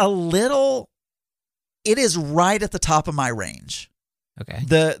is right at the top of my range. Okay.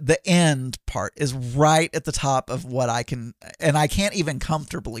 The end part is right at the top of what I can, and I can't even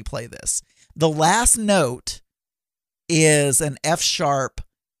comfortably play this. The last note is an F sharp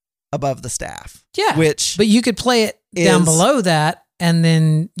above the staff. Yeah. Which but you could play it down below that, and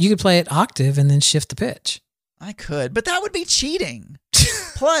then you could play it octave and then shift the pitch. I could, but that would be cheating.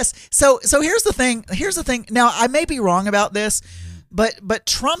 Plus, so here's the thing. Now, I may be wrong about this, but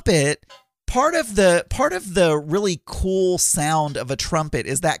trumpet, part of the really cool sound of a trumpet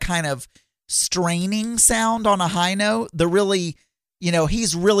is that kind of straining sound on a high note. The really,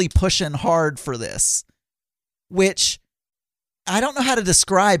 he's really pushing hard for this, which I don't know how to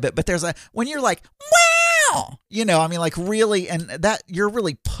describe it, but when you're like, wow, like really, and that you're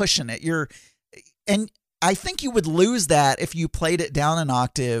really pushing it. And I think you would lose that if you played it down an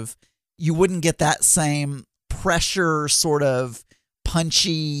octave. You wouldn't get that same pressure, sort of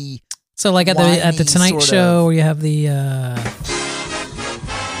punchy. So like at the Tonight Show where you have the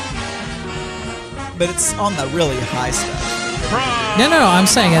but it's on the really high stuff. No, I'm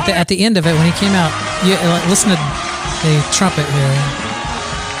saying at the end of it when he came out, you listen to the trumpet here.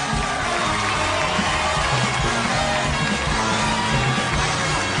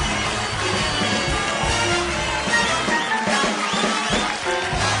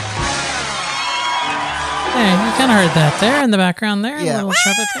 Yeah, you kind of heard that there in the background there. Yeah. A little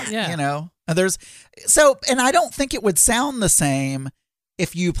trumpet there. Yeah. And I don't think it would sound the same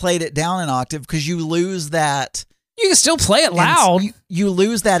if you played it down an octave because you lose that. You can still play it loud. You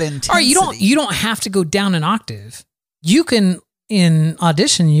lose that intensity. All right, you don't have to go down an octave. You can, in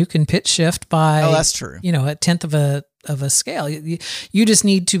Audition, you can pitch shift by. Oh, that's true. A tenth of a scale. You just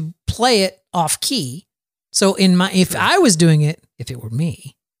need to play it off key. So if I was doing it, if it were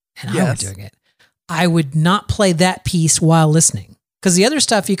me and I were doing it, I would not play that piece while listening, because the other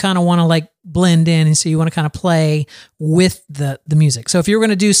stuff you kind of want to like blend in, and so you want to kind of play with the music. So if you're going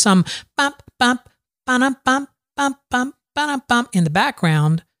to do some bump bump bump bump bump bump bump bump in the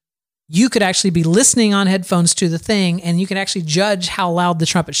background, you could actually be listening on headphones to the thing, and you can actually judge how loud the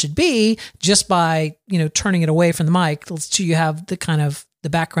trumpet should be just by turning it away from the mic so you have the kind of the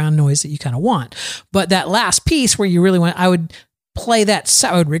background noise that you kind of want. But that last piece where you really want, I would play that.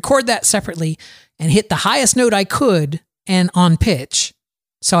 I would record that separately and hit the highest note I could and on pitch.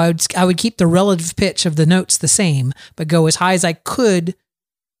 So I would keep the relative pitch of the notes the same, but go as high as I could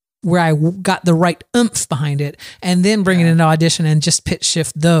where I got the right oomph behind it, and then bring it into Audition and just pitch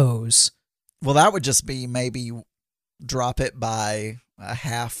shift those. Well, that would just be maybe drop it by a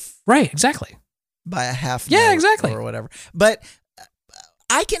half. Right, exactly. By a half yeah, note exactly. or whatever. But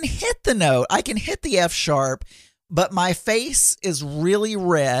I can hit the note. I can hit the F sharp, but my face is really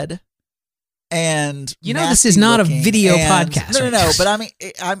red. And this is not a video podcast. No. But I mean,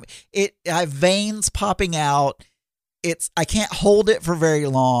 I have veins popping out. I can't hold it for very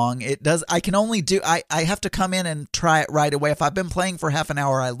long. I can only I have to come in and try it right away. If I've been playing for half an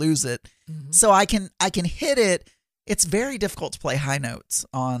hour, I lose it. Mm-hmm. So I can hit it. It's very difficult to play high notes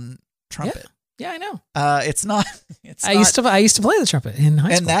on trumpet. Yeah, I know. It's not. I used to play the trumpet in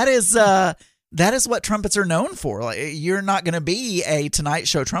high school. And that is what trumpets are known for. Like, you're not going to be a Tonight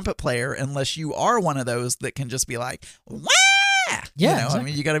Show trumpet player unless you are one of those that can just be like, wah! Yeah, exactly. I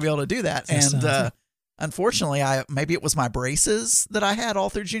mean, you got to be able to do that. And unfortunately, maybe it was my braces that I had all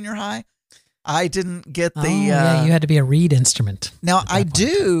through junior high. I didn't get the. you had to be a reed instrument. Now I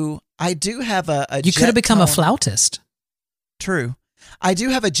do have a. You could have become a flautist. True, I do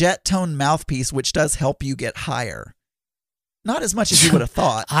have a jet tone mouthpiece, which does help you get higher. Not as much as you would have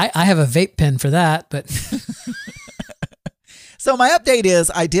thought. I have a vape pen for that, but. So my update is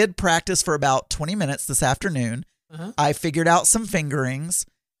I did practice for about 20 minutes this afternoon. Uh-huh. I figured out some fingerings,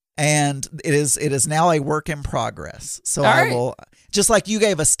 and it is now a work in progress. So I will, just like you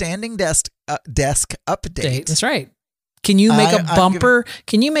gave a standing desk update. That's right. Can you make a bumper?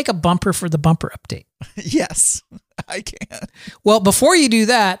 Can you make a bumper for the bumper update? Yes, I can. Well, before you do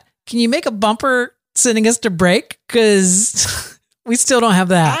that, can you make a bumper sending us to break? Because we still don't have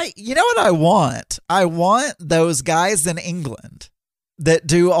that. You know what I want? I want those guys in England that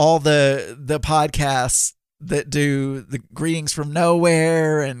do all the podcasts, that do the Greetings from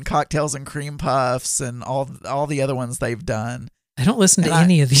Nowhere and Cocktails and Cream Puffs and all the other ones they've done. I don't listen to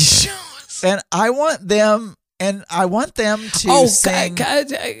any of these shows. And I want them to sing.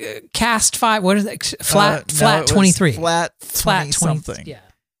 Cast 5. What is that? Flat 23. Flat 20 something. Yeah.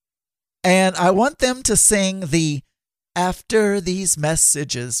 And I want them to sing the "After These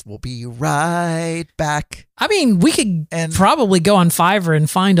Messages We'll Be Right Back." I mean, we could probably go on Fiverr and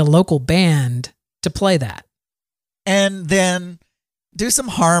find a local band to play that. And then do some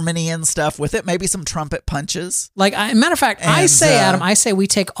harmony and stuff with it. Maybe some trumpet punches. Like, matter of fact, I say, Adam, I say we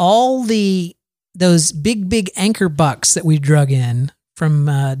take all those big anchor bucks that we drug in from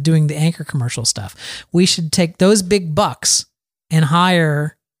doing the Anchor commercial stuff. We should take those big bucks and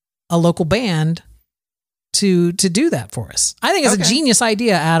hire a local band to do that for us. I think it's a genius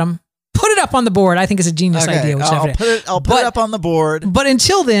idea, Adam. Put it up on the board. I think it's a genius idea. I'll put it up on the board. But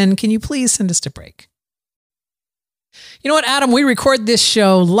until then, can you please send us to break? You know what, Adam? We record this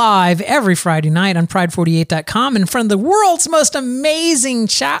show live every Friday night on Pride48.com in front of the world's most amazing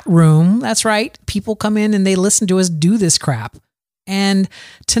chat room. That's right. People come in and they listen to us do this crap. And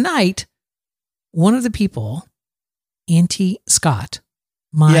tonight, one of the people, Auntie Scott,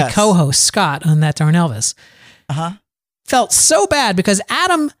 my co-host Scott on That Darn Elvis, felt so bad because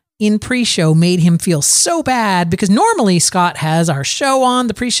Adam in pre-show made him feel so bad because normally Scott has our show on,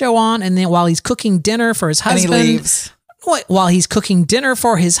 the pre-show on, and then while he's cooking dinner for his husband, and he leaves. While he's cooking dinner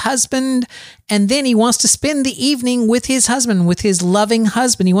for his husband, and then he wants to spend the evening with his husband, with his loving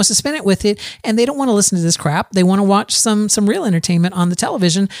husband. He wants to spend it with it, and they don't want to listen to this crap. They want to watch some real entertainment on the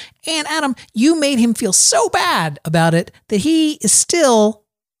television. And Adam, you made him feel so bad about it that he is still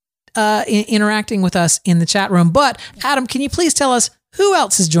interacting with us in the chat room. But Adam, can you please tell us who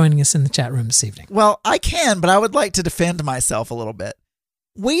else is joining us in the chat room this evening? Well, I can, but I would like to defend myself a little bit.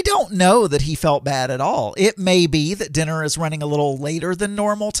 We don't know that he felt bad at all. It may be that dinner is running a little later than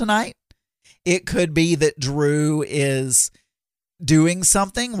normal tonight. It could be that Drew is doing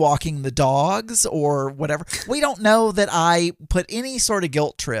something, walking the dogs or whatever. We don't know that I put any sort of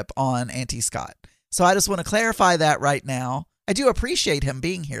guilt trip on Auntie Scott. So I just want to clarify that right now. I do appreciate him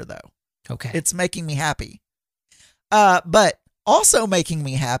being here, though. Okay. It's making me happy. But also making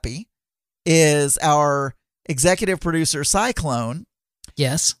me happy is our executive producer, Cyclone.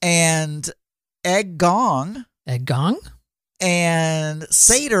 Yes. And Egg Gong. Egg Gong? And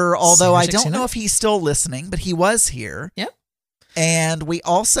Sater, although I don't know if he's still listening, but he was here. Yep. And we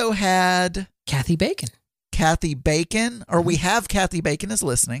also had Kathy Bacon. Kathy Bacon, or we have Kathy Bacon is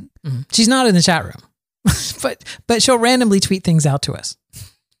listening. Mm-hmm. She's not in the chat room, but she'll randomly tweet things out to us.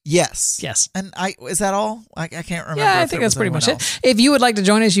 Yes. And is that all? I can't remember. Yeah, I think that's pretty much it. If you would like to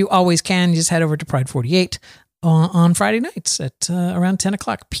join us, you always can. Just head over to Pride 48 on Friday nights at around 10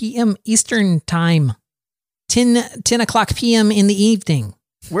 o'clock p.m. Eastern time. 10 o'clock p.m. in the evening.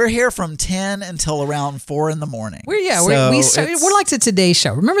 We're here from 10 until around 4 in the morning. We're like the Today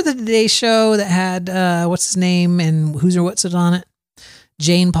Show. Remember the Today Show that had, what's his name and who's or what's it on it?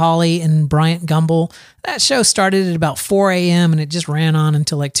 Jane Pauley and Bryant Gumbel. That show started at about 4 a.m. and it just ran on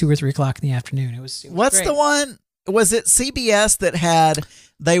until like 2 or 3 o'clock in the afternoon. It was What's great. The one? Was it CBS that had,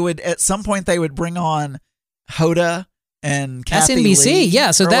 at some point they would bring on Hoda and Kathy That's NBC. Lee,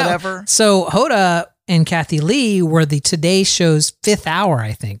 yeah. So so Hoda and Kathy Lee were the Today Show's 5th hour,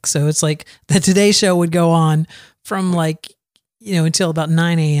 I think. So it's like the Today Show would go on from until about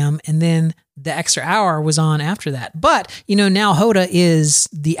 9 a.m. and then the extra hour was on after that. But, now Hoda is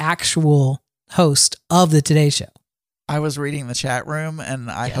the actual host of the Today Show. I was reading the chat room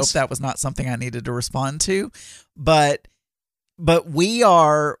and I hope that was not something I needed to respond to, but we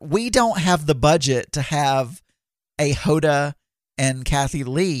don't have the budget to have a Hoda and Kathy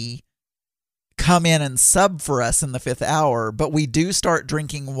Lee come in and sub for us in the 5th hour, but we do start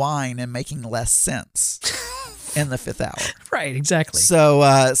drinking wine and making less sense in the 5th hour. Right, exactly.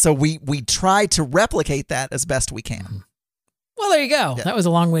 So we try to replicate that as best we can. Well, there you go. Yeah. That was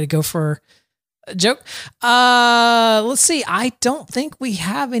a long way to go for a joke. Let's see. I don't think we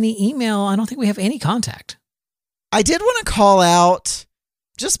have any email. I don't think we have any contact. I did want to call out,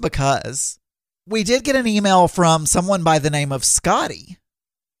 just because, we did get an email from someone by the name of Scotty.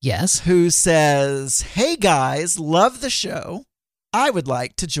 Yes. Who says, "Hey guys, love the show. I would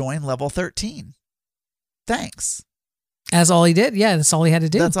like to join Level 13. Thanks." That's all he did. Yeah, that's all he had to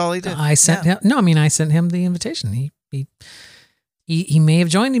do. That's all he did. I sent him. No, I mean, I sent him the invitation. He may have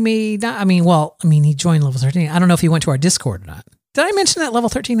joined. He may not. He joined Level 13. I don't know if he went to our Discord or not. Did I mention that Level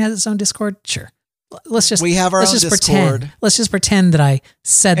 13 has its own Discord? Sure. We have our own Discord. Let's just pretend that I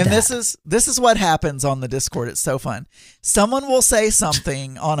said that. And this is what happens on the Discord. It's so fun. Someone will say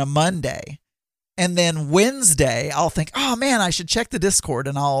something on a Monday, and then Wednesday I'll think, "Oh man, I should check the Discord,"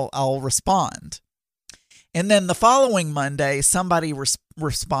 and I'll respond. And then the following Monday, somebody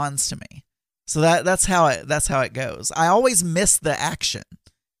responds to me. So that's how it goes. I always miss the action.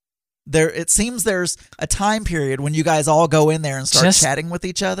 It seems there's a time period when you guys all go in there and start Just chatting with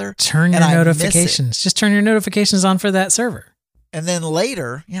each other. Turn your and I miss notifications. Just turn your notifications on for that server. And then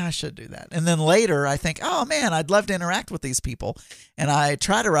later, I should do that. And then later I think, oh man, I'd love to interact with these people. And I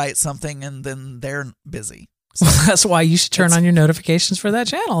try to write something and then they're busy. So That's why you should turn on your notifications for that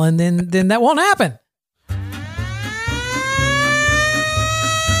channel, and then that won't happen.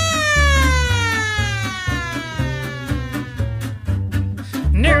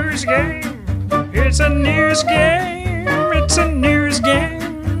 News game. It's a news game. It's a news game.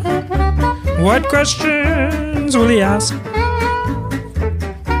 What questions will he ask?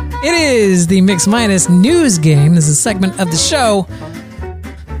 It is the Mix Minus News Game. This is a segment of the show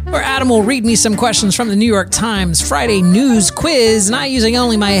where Adam will read me some questions from the New York Times Friday News Quiz, and I, using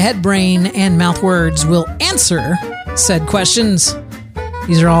only my head brain and mouth words, will answer said questions.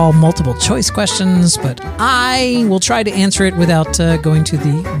 These are all multiple choice questions, but I will try to answer it without going to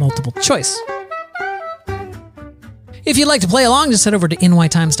the multiple choice. If you'd like to play along, just head over to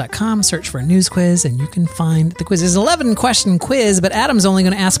nytimes.com, search for a news quiz, and you can find the quiz. It's an 11-question quiz, but Adam's only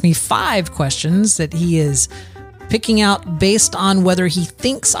going to ask me 5 questions that he is picking out based on whether he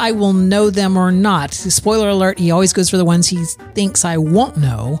thinks I will know them or not. Spoiler alert, he always goes for the ones he thinks I won't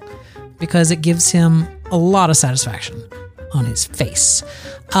know because it gives him a lot of satisfaction on his face.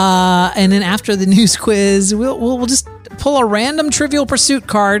 And then after the news quiz, we'll just pull a random Trivial Pursuit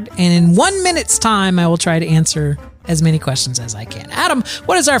card, and in 1 minute's time, I will try to answer as many questions as I can. Adam,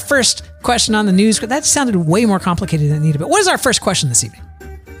 what is our first question on the news? That sounded way more complicated than it needed, but what is our first question this evening?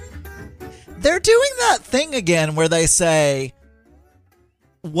 they're doing that thing again where they say,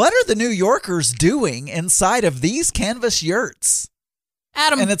 what are the New Yorkers doing inside of these canvas yurts?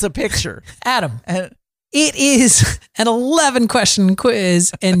 Adam. And it's a picture. Adam. And It is an 11-question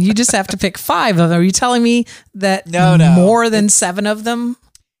quiz, and you just have to pick 5 of them. Are you telling me that No. more than 7 of them?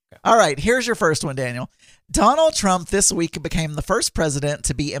 all right, here's your first one, Daniel. Donald Trump this week became the first president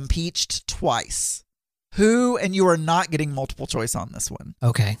to be impeached twice. Who, and you are not getting multiple choice on this one.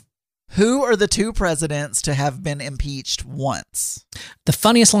 Okay. Who are the 2 presidents to have been impeached once? The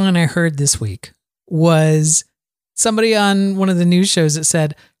funniest line I heard this week was somebody on one of the news shows that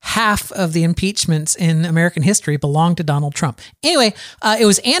said half of the impeachments in American history belong to Donald Trump. Anyway, it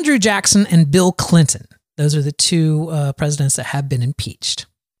was Andrew Jackson and Bill Clinton. Those are the 2 presidents that have been impeached.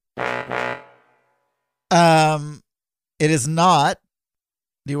 It is not.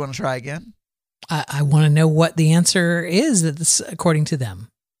 Do you want to try again? I want to know what the answer is that's according to them.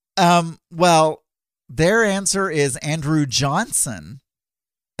 Well, their answer is Andrew Johnson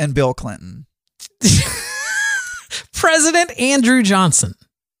and Bill Clinton. President Andrew Johnson.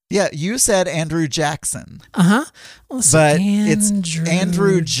 Yeah, you said Andrew Jackson, Uh-huh. but it's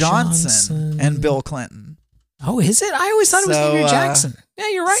Andrew Johnson and Bill Clinton. Oh, is it? I always thought it was Andrew Jackson. Yeah,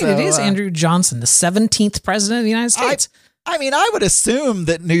 you're right. It is Andrew Johnson, the 17th president of the United States. I mean, I would assume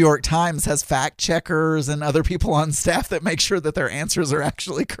that New York Times has fact checkers and other people on staff that make sure that their answers are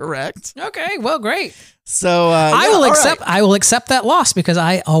actually correct. Okay, well, great. So I yeah, will all accept. right. I will accept that loss because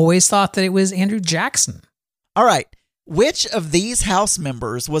I always thought that it was Andrew Jackson. All right. Which of these House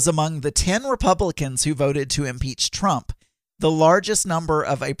members was among the 10 Republicans who voted to impeach Trump, the largest number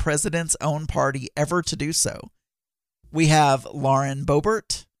of a president's own party ever to do so? We have Lauren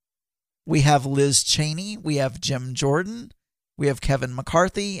Boebert. We have Liz Cheney. We have Jim Jordan. We have Kevin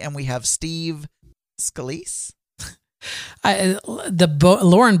McCarthy. And we have Steve Scalise.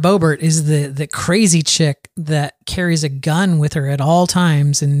 Lauren Boebert is the crazy chick that carries a gun with her at all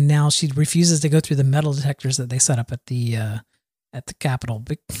times, and now she refuses to go through the metal detectors that they set up at the Capitol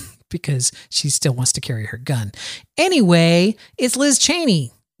because she still wants to carry her gun. Anyway, it's Liz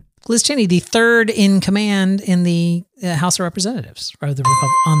Cheney. Liz Cheney, the 3rd in command in the House of Representatives, or on the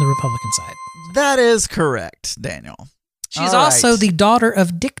Republican side. That is correct, Daniel. She's All also right. the daughter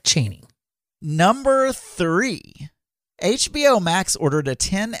of Dick Cheney. Number 3. HBO Max ordered a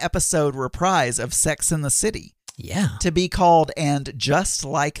 10-episode reprise of Sex and the City Yeah. to be called And Just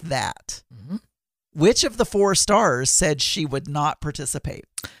Like That. Mm-hmm. Which of the 4 stars said she would not participate?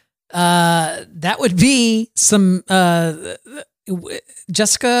 That would be some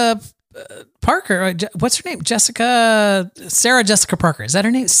Jessica Parker. What's her name? Sarah Jessica Parker. Is that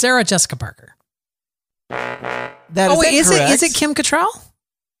her name? Sarah Jessica Parker. That Is incorrect. it Kim Cattrall?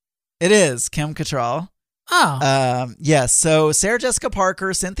 It is Kim Cattrall. Oh. Yes. So Sarah Jessica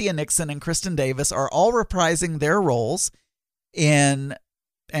Parker, Cynthia Nixon, and Kristen Davis are all reprising their roles in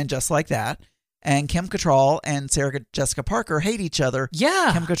And Just Like That. And Kim Cattrall and Sarah Jessica Parker hate each other.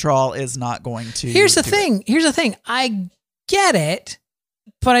 Yeah. Kim Cattrall is not going to. Here's the do thing. Here's the thing. I get it,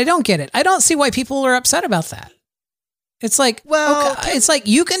 but I don't get it. I don't see why people are upset about that. It's like, Well, okay, it's like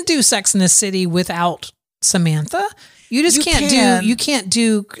you can do Sex in the City without Samantha. You just You can't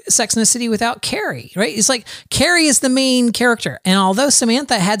do Sex in the City without Carrie, right? It's like Carrie is the main character. And although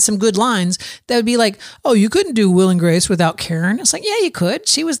Samantha had some good lines, that would be like, oh, you couldn't do Will and Grace without Karen. It's like, yeah, you could.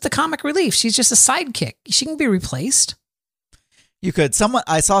 She was the comic relief. She's just a sidekick. She can be replaced. You could.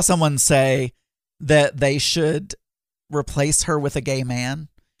 I saw someone say that they should replace her with a gay man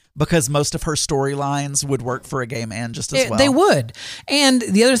because most of her storylines would work for a gay man just as well. They would. And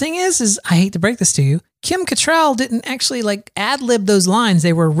the other thing is I hate to break this to you, Kim Cattrall didn't actually like ad-lib those lines.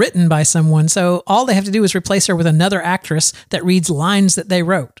 They were written by someone. So all they have to do is replace her with another actress that reads lines that they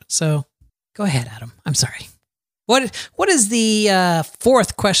wrote. So go ahead, Adam. I'm sorry. What is the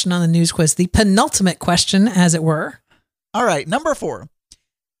fourth question on the news quiz? The penultimate question, as it were. All right, number 4.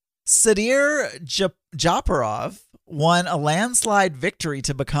 Sadir Japarov won a landslide victory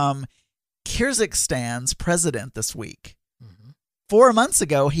to become Kyrgyzstan's president this week. 4 months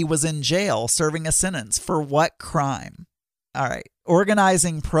ago, he was in jail serving a sentence for what crime? All right.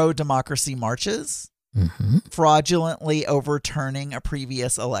 Organizing pro-democracy marches, fraudulently overturning a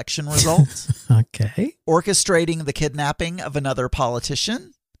previous election result, Okay. orchestrating the kidnapping of another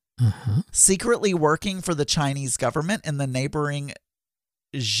politician, secretly working for the Chinese government in the neighboring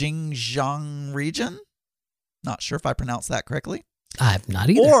Xinjiang region. Not sure if I pronounced that correctly. I'm not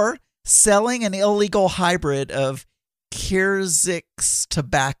either. Or selling an illegal hybrid of Kyrgyz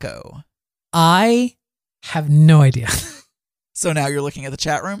tobacco. I have no idea. So now you're looking at the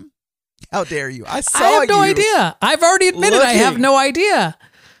chat room? How dare you? I have no you. idea. I've already admitted I have looking. no idea.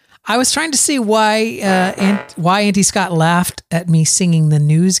 I was trying to see why Auntie Scott laughed at me singing the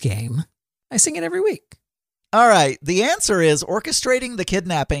news game. I sing it every week. All right. The answer is orchestrating the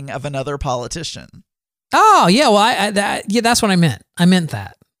kidnapping of another politician. Oh, yeah. Well, that's what I meant. I meant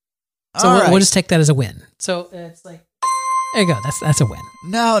that. So All we'll right. just take that as a win. So it's like, there you go. That's a win.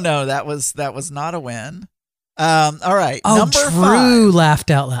 No, that was not a win. All right. Oh, Number Drew 5.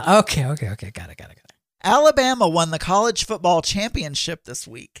 laughed out loud. Okay. Got it. Alabama won the college football championship this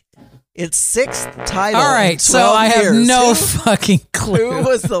week. Its 6th title. All in right. 12 So I have years. no Who- fucking clue. Who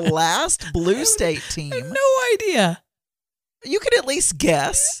was the last Blue State team? I have no idea. You could at least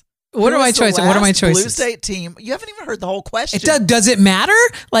guess. What Who are my was the choices? What are my last choices? Blue State team. You haven't even heard the whole question. Does it matter?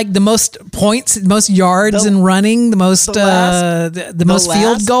 Like the most points, most yards The- in running, the most the last- the most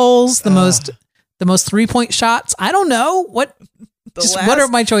field last- goals, the most 3-point shots. I don't know what. The Just last what are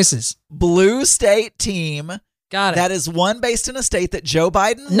my choices? Blue State team Got it. that is one based in a state that Joe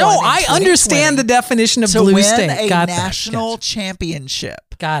Biden no, won in I understand the 2020 definition of to blue win state. a Got national that. championship.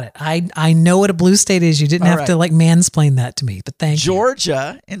 Got it. I know what a blue state is. You didn't All have to right. like mansplain that to me, but thank you.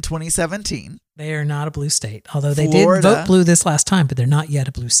 Georgia in 2017. They are not a blue state, although they Florida. did vote blue this last time, but they're not yet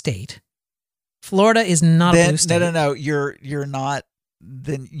a blue state. Florida is not a Then, blue state. no. You're not.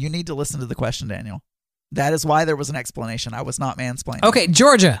 Then you need to listen to the question, Daniel. That is why there was an explanation. I was not mansplaining. Okay,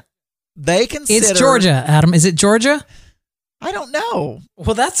 Georgia. They consider It's Georgia, Adam. Is it Georgia? I don't know.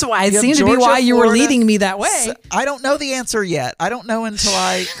 Well, that's why it You have seemed to be Georgia, why you were Florida. leading me that way. I don't know the answer yet. I don't know until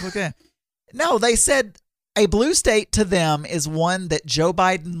I look at. No, they said a blue state to them is one that Joe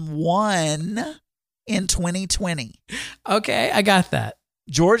Biden won in 2020. Okay, I got that.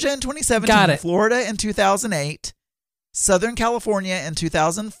 Georgia in 2017, Got it. Florida in 2008, Southern California in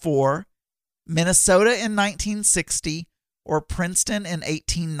 2004, Minnesota in 1960, or Princeton in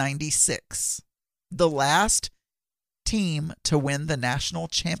 1896. The last team to win the national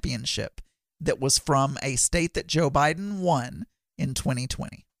championship that was from a state that Joe Biden won in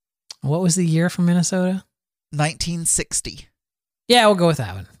 2020. What was the year for Minnesota? 1960. Yeah, we'll go with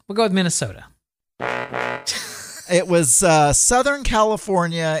that one. We'll go with Minnesota. It was Southern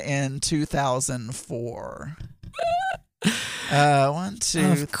California in 2004. 1, 2,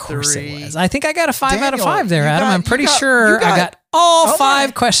 Of course 3. it was. I think I got a 5 out of Daniel, 5 there, you Adam. got- I'm pretty you got- sure you got- I got all Oh 5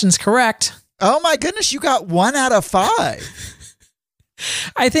 my. questions correct. Oh my goodness, you got 1 out of 5.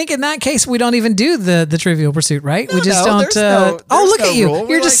 I think in that case we don't even do the Trivial Pursuit, right? No, we just no, don't. there's no- oh, there's look no at you! rule. We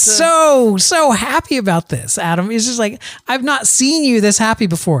You're like just to- so happy about this, Adam. It's just like I've not seen you this happy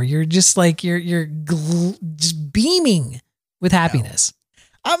before. You're just like you're just beaming with happiness.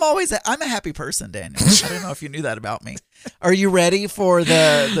 I'm a happy person, Daniel. I don't know if you knew that about me. Are you ready for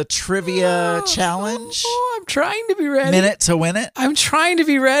the trivia challenge? Oh, I'm trying to be ready. Minute to win it? I'm trying to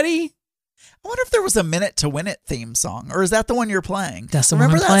be ready. I wonder if there was a Minute to Win It theme song, or is that the one you're playing? That's the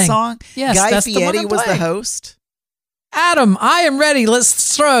Remember one I'm that playing. song? Yes, Guy that's the one Fieri I'm was the playing. host. Adam, I am ready.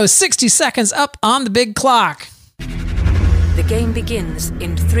 Let's throw 60 seconds up on the big clock. The game begins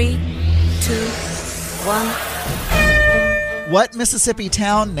in 3, 2, 1. What Mississippi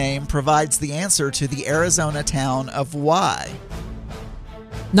town name provides the answer to the Arizona town of Y?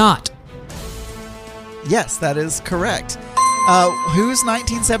 Not. Yes, that is correct. Whose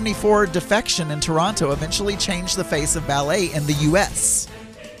 1974 defection in Toronto eventually changed the face of ballet in the U.S.?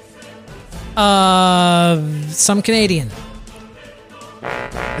 Some Canadian.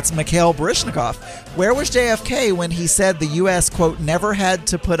 It's Mikhail Baryshnikov. Where was JFK when he said the U.S., quote, never had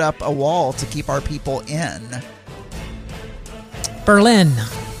to put up a wall to keep our people in? Berlin.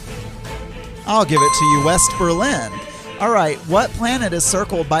 I'll give it to you, West Berlin. All right, what planet is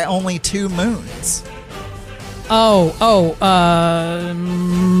circled by only 2 moons?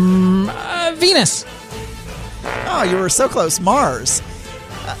 Venus. Oh, you were so close. Mars.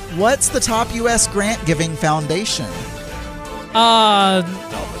 What's the top U.S. grant-giving foundation? I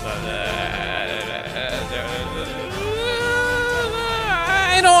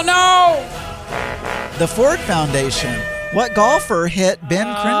don't know. The Ford Foundation. What golfer hit Ben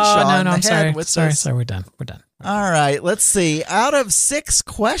Crenshaw in the head with Sorry, this? we're done. All right, let's see. Out of 6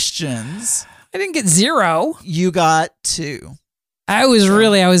 questions, I didn't get 0. you got 2. I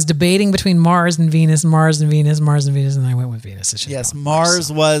was debating between Mars and Venus, and I went with Venus. Yes,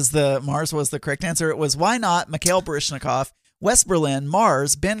 Mars was the correct answer. It was why not Mikhail Baryshnikov, West Berlin,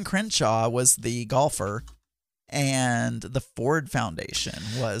 Mars, Ben Crenshaw was the golfer, and the Ford Foundation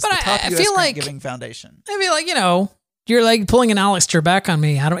was the top U.S. grant-giving foundation. I feel like, you're like pulling an Alex Trebek on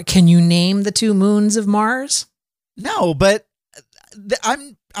me. Can you name the 2 moons of Mars? No, but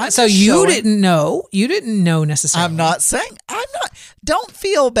I'm so you didn't know. You didn't know necessarily. I'm not saying. Don't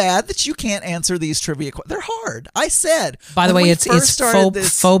feel bad that you can't answer these trivia questions. They're hard. I said. By the way, it's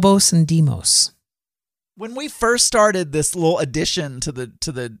Phobos and Deimos. When we first started this little addition to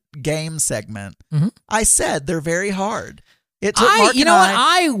the game segment, I said they're very hard. It took Mark and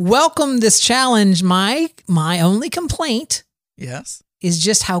I welcome this challenge. My only complaint, yes, is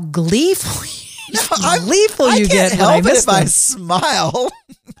just how gleeful you get when I miss if I smile.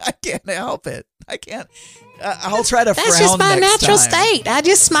 I can't help it. I can't. I'll try to frown That's just my next natural time. state. I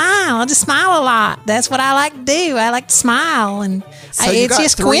just smile. I just smile a lot. That's what I like to do. I like to smile. And it's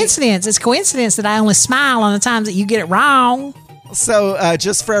just coincidence. It's coincidence that I only smile on the times that you get it wrong. So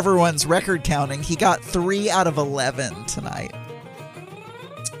just for everyone's record counting, he got 3 out of 11 tonight.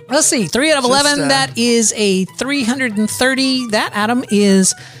 Let's see. 3 out of 11. That is a 330. That, Adam,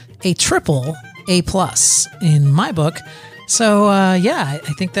 is a triple A+ in my book. So, I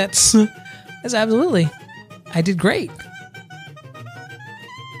think that's absolutely. I did great.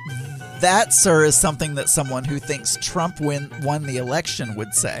 That, sir, is something that someone who thinks Trump won the election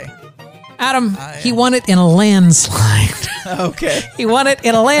would say. Adam, he won it in a landslide. Okay. He won it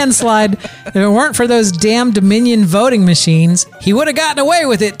in a landslide. If it weren't for those damn Dominion voting machines, he would have gotten away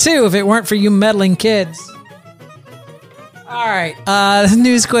with it, too, if it weren't for you meddling kids. All right.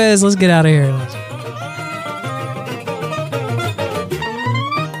 News quiz. Let's get out of here.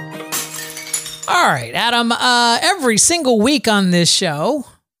 All right, Adam, every single week on this show,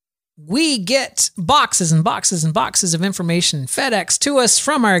 we get boxes and boxes and boxes of information FedEx to us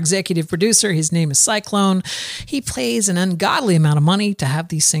from our executive producer. His name is Cyclone. He pays an ungodly amount of money to have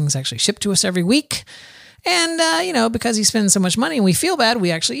these things actually shipped to us every week. And, because he spends so much money and we feel bad,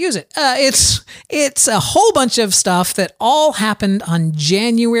 we actually use it. It's a whole bunch of stuff that all happened on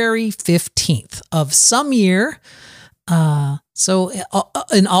January 15th of some year. So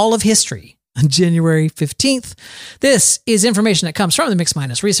in all of history. On January 15th. This is information that comes from the Mix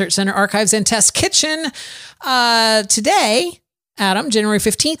Minus Research Center, Archives, and Test Kitchen. Today, Adam, January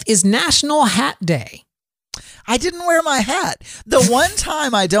 15th, is National Hat Day. I didn't wear my hat. The one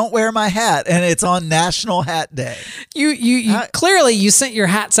time I don't wear my hat, and it's on National Hat Day. You clearly you sent your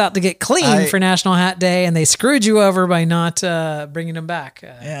hats out to get clean for National Hat Day, and they screwed you over by not bringing them back.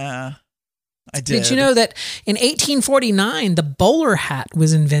 Yeah. I did. Did you know that in 1849, the bowler hat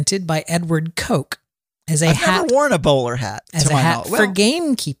was invented by Edward Coke as I've never worn a bowler hat. As a hat for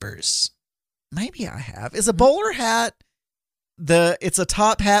gamekeepers. Maybe I have. Is a bowler hat it's a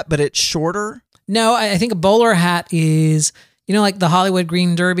top hat, but it's shorter? No, I think a bowler hat is, like the Hollywood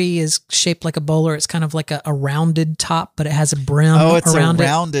Green Derby is shaped like a bowler. It's kind of like a rounded top, but it has a brim around it. Oh, it's a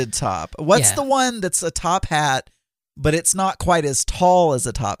rounded top. What's the one that's a top hat, but it's not quite as tall as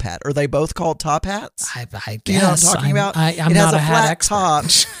a top hat? Are they both called top hats? I guess. Do you know what I'm talking about? I'm it has not a hat flat expert. top,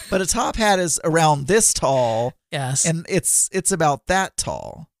 but a top hat is around this tall. Yes. And it's about that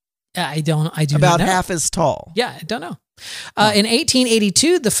tall. I do about not know. half as tall. Yeah, I don't know. In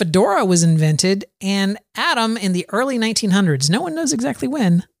 1882, the fedora was invented, and Adam, in the early 1900s, no one knows exactly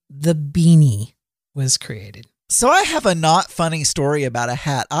when, the beanie was created. So I have a not funny story about a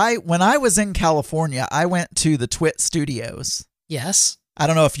hat. When I was in California, I went to the Twit Studios. Yes. I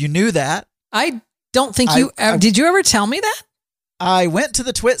don't know if you knew that. I don't think you ever, did you ever tell me that? I went to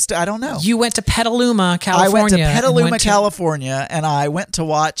the Twit. I don't know. You went to Petaluma, California. I went to Petaluma, California, and I went to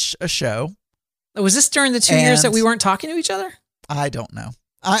watch a show. Was this during the 2 years that we weren't talking to each other? I don't know.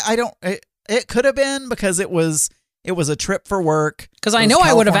 I don't. It could have been because it was a trip for work. Because I know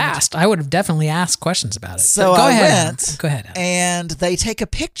I would have asked. I would have definitely asked questions about it. So go I ahead, went. Adam. Go ahead. Adam. And they take a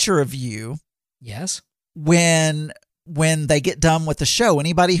picture of you. Yes. When they get done with the show,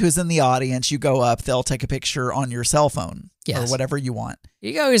 anybody who's in the audience, you go up, they'll take a picture on your cell phone or whatever you want.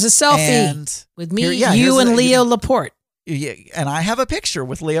 Here you go. Here's a selfie with me, you, and Leo Laporte. Yeah, and I have a picture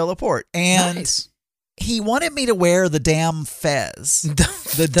with Leo Laporte. And nice. He wanted me to wear the damn fez,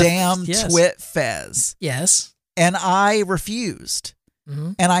 the damn Twit fez. Yes. And I refused.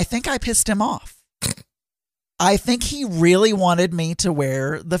 Mm-hmm. And I think I pissed him off. I think he really wanted me to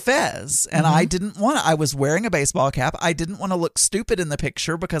wear the fez, and I didn't want to. I was wearing a baseball cap. I didn't want to look stupid in the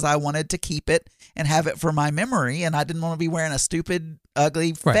picture because I wanted to keep it and have it for my memory, and I didn't want to be wearing a stupid,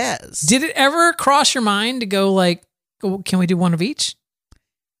 ugly fez. Did it ever cross your mind to go like, can we do one of each?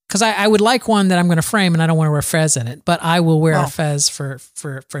 Because I would like one that I'm going to frame, and I don't want to wear fez in it, but I will wear a fez for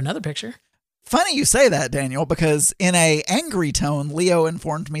another picture. Funny you say that, Daniel, because in a angry tone, Leo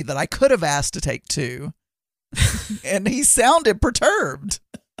informed me that I could have asked to take two. And he sounded perturbed.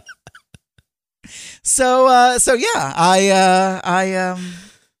 So yeah, I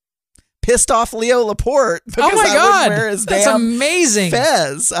pissed off Leo Laporte because I wouldn't wear his That's damn amazing.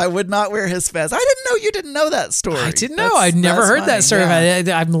 fez. I would not wear his fez. I didn't know you didn't know that story. I didn't know. I'd never heard that story. Yeah.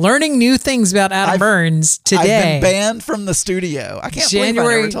 I'm learning new things about Adam Burns today. I've been banned from the studio. I can't believe I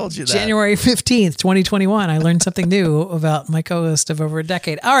never told you that. January 15th, 2021. I learned something new about my co-host of over a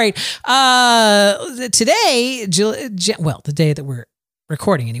decade. All right. Today, the day that we're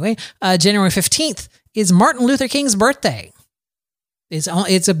recording anyway, January 15th is Martin Luther King's birthday.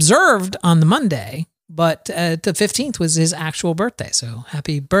 It's observed on the Monday, but the 15th was his actual birthday. So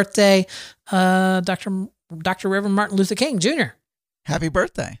happy birthday, Dr. Reverend Martin Luther King Jr. Happy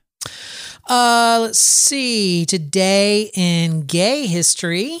birthday. Let's see. Today in gay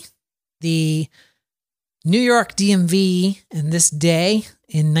history, the New York DMV in this day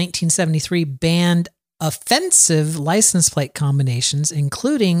in 1973 banned offensive license plate combinations,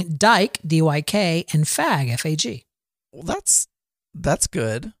 including dyke, D-Y-K, and fag, F-A-G. Well, that's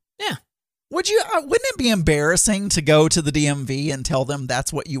good. Yeah. Wouldn't it be embarrassing to go to the DMV and tell them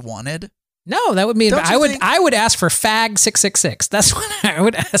that's what you wanted? No, that would mean I would ask for fag 666. That's what I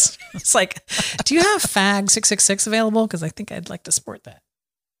would ask. It's like, do you have fag 666 available? Because I think I'd like to support that.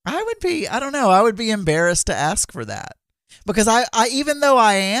 I would be embarrassed to ask for that because I even though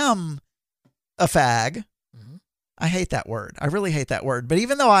I am a fag, I hate that word. I really hate that word. But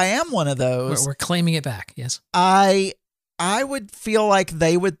even though I am one of those, we're claiming it back. Yes. I would feel like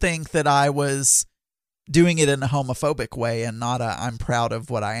they would think that I was doing it in a homophobic way and not I'm proud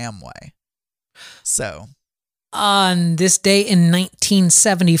of what I am way. So. On this day in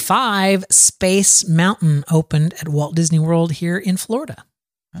 1975, Space Mountain opened at Walt Disney World here in Florida.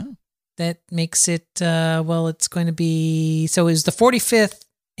 Oh. That makes it, it's going to be, so it was the 45th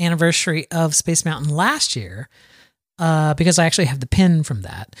anniversary of Space Mountain last year, because I actually have the pin from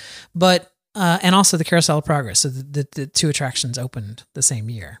that. But and also the Carousel of Progress. So the two attractions opened the same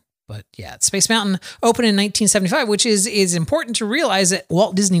year. But yeah, Space Mountain opened in 1975, which is important to realize that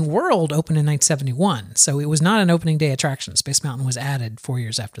Walt Disney World opened in 1971. So it was not an opening day attraction. Space Mountain was added 4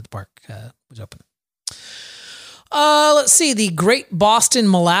 years after the park was open. Let's see. The Great Boston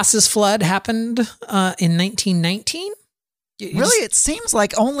Molasses Flood happened in 1919. Really, it seems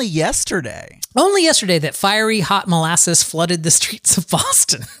like only yesterday. Only yesterday that fiery hot molasses flooded the streets of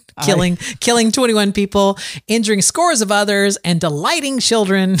Boston, killing 21 people, injuring scores of others, and delighting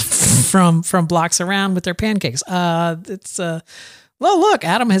children from blocks around with their pancakes. Look,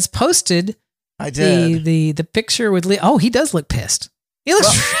 Adam has posted the picture with Leo. Oh, he does look pissed. He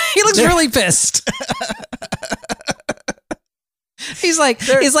looks really pissed. He's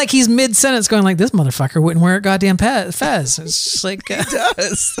he's mid-sentence going like, this motherfucker wouldn't wear a goddamn fez. It's just like he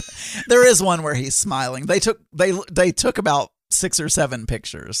does. There is one where he's smiling. They took about 6 or 7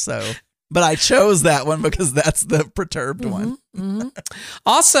 pictures. So, but I chose that one because that's the perturbed one. Mm-hmm.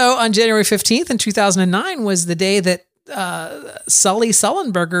 Also, on January 15th in 2009 was the day that Sully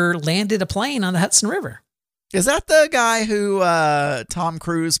Sullenberger landed a plane on the Hudson River. Is that the guy who Tom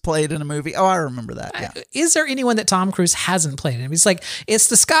Cruise played in a movie? Oh, I remember that. Yeah. Is there anyone that Tom Cruise hasn't played in? It's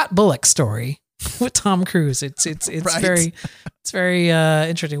the Scott Bullock story with Tom Cruise. It's right. very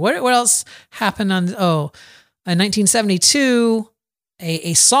interesting. What else happened on? In 1972,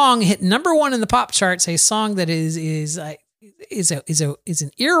 a song hit number 1 in the pop charts. A song that is an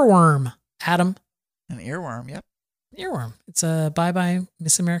earworm. Adam, An earworm. Yep. earworm. It's a Bye Bye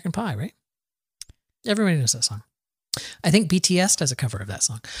Miss American Pie, right? Everybody knows that song. I think BTS does a cover of that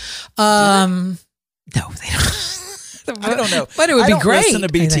song. No, they don't. I don't know. But it would I be don't great. listen to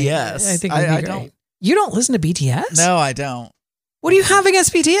BTS. I think it would be I great. don't. You don't listen to BTS? No, I don't. What do you have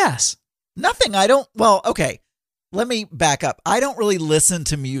against BTS? Nothing. I don't. Well, okay. Let me back up. I don't really listen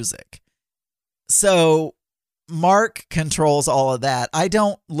to music. So Mark controls all of that. I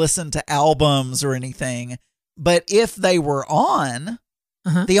don't listen to albums or anything. But if they were on,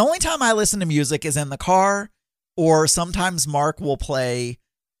 the only time I listen to music is in the car, or sometimes Mark will play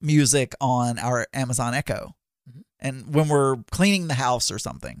music on our Amazon Echo. And when we're cleaning the house or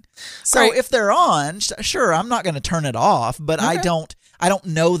something. So Right. if they're on, sure, I'm not going to turn it off, but I Okay. don't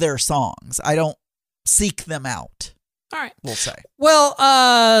know their songs. I don't seek them out, All right. we'll say. Well,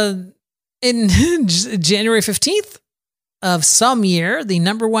 in January 15th of some year, the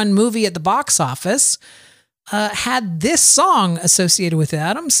number 1 movie at the box office had this song associated with it,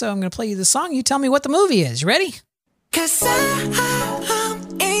 Adam. So I'm going to play you the song. You tell me what the movie is. You ready? 'Cause I'm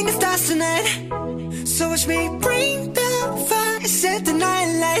in the stars tonight. So watch me bring the fire, set the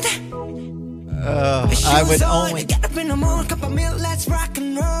night light. I would only Get up in the morning, cup of milk, let's rock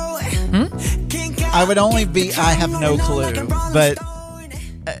and roll. I would only be I have no clue, but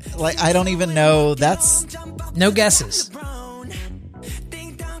like I don't even know that's No guesses.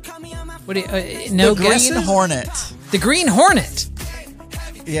 What do you, no the guesses? Green Hornet. The Green Hornet.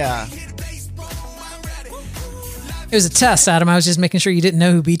 Yeah. It was a test, Adam. I was just making sure you didn't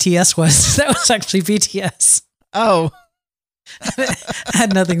know who BTS was. That was actually BTS. Oh.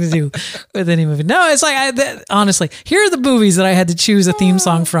 Had nothing to do with any movie. No, it's like, honestly, here are the movies that I had to choose a theme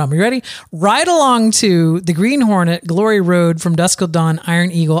song from. You ready? Ride Along to The Green Hornet, Glory Road, From Dusk Till Dawn,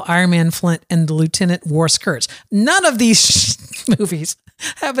 Iron Eagle, Iron Man Flint, and The Lieutenant wore skirts. None of these movies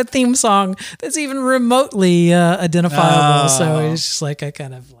have a theme song that's even remotely identifiable. So it's just like, I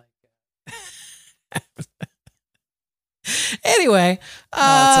kind of like. Anyway,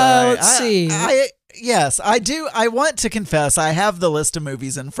 That's all right. let's see. Yes, I do. I want to confess I have the list of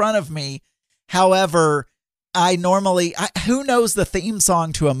movies in front of me. However, I normally, who knows the theme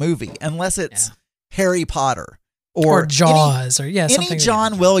song to a movie unless it's Harry Potter or Jaws any, or something any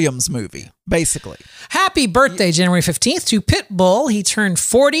John Williams movie, basically. Happy birthday, January 15th, to Pitbull. He turned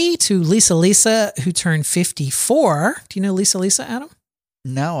 40. To Lisa, who turned 54. Do you know Lisa, Adam?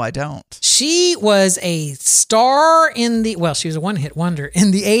 No, I don't. She was a star she was a one-hit wonder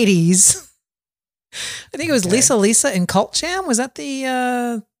in the 80s. I think it was Lisa in Cult Jam. Was that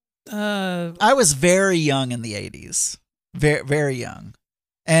the... I was very young in the 80s. Very, very young.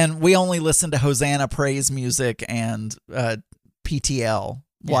 And we only listened to Hosanna Praise music and PTL.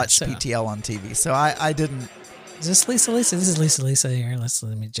 Watched PTL on TV. So I didn't... Is this Lisa? This is Lisa here. Let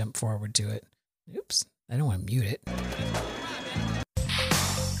me jump forward to it. Oops. I don't want to mute it.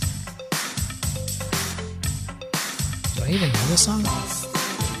 Do I even know this song?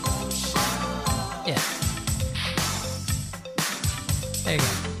 Yeah. There you go.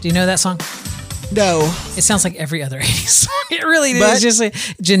 Do you know that song? No. It sounds like every other 80s song. It really But- is just a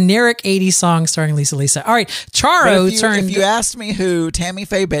generic 80s song starring Lisa. All right. Charo turned... If you asked me who Tammy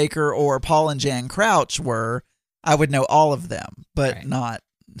Faye Baker or Paul and Jan Crouch were, I would know all of them, but Right.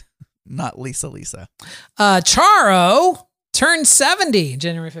 not Lisa. Charo turned 70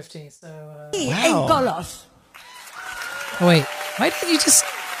 January 15th. So, Wow. oh, wait. Why didn't you just...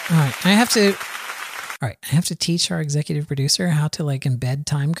 All right. I have to teach our executive producer how to like embed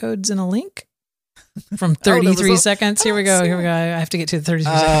time codes in a link from 33 seconds. Here we go. I have to get to the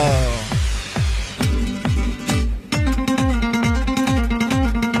 33 seconds.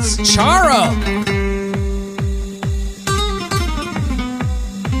 It's Charo.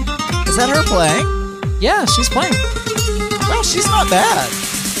 Is that her playing? Yeah, she's playing. Well, she's not bad.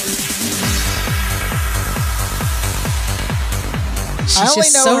 She's I only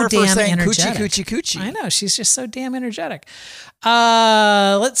just know so her for damn saying energetic. coochie, coochie, coochie. I know. She's just so damn energetic.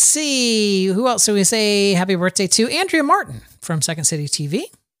 Let's see. Who else do we say happy birthday to? Andrea Martin from Second City TV.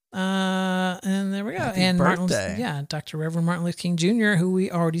 And there we go. Happy and birthday. Dr. Reverend Martin Luther King Jr., who we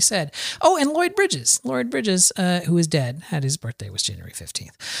already said. Oh, and Lloyd Bridges. Lloyd Bridges, who is dead, had his birthday was January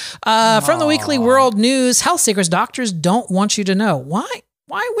 15th. From the Weekly World News, health secrets doctors don't want you to know. Why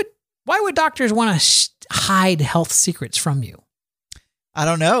would doctors want to hide health secrets from you? I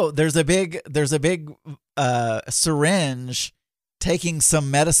don't know. There's a big syringe taking some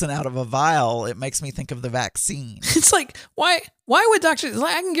medicine out of a vial, it makes me think of the vaccine. It's like, why would doctors,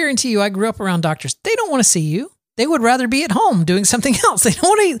 like, I can guarantee you, I grew up around doctors. They don't want to see you. They would rather be at home doing something else. They don't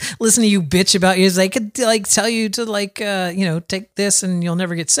want to listen to you bitch about you. They could like tell you to like, take this and you'll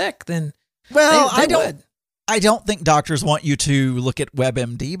never get sick. Then Well, they would. I don't think doctors want you to look at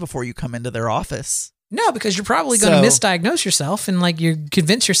WebMD before you come into their office. No, because you're probably going to misdiagnose yourself and like you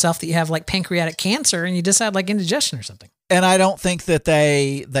convince yourself that you have like pancreatic cancer and you just had like indigestion or something. And I don't think that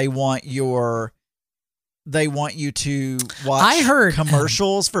they want you to watch I heard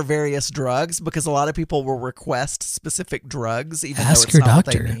commercials for various drugs because a lot of people will request specific drugs even Ask though it's your not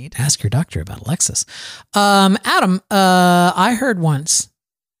doctor. what they need. Ask your doctor about Alexis. Adam, I heard once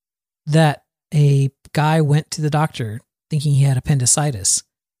that a guy went to the doctor thinking he had appendicitis,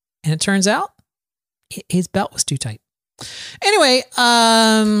 and it turns out his belt was too tight. Anyway,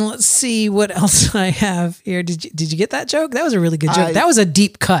 let's see what else I have here. Did you get that joke? That was a really good joke. That was a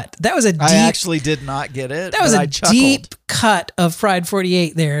deep cut. I actually did not get it. That was a chuckled. deep cut of Fried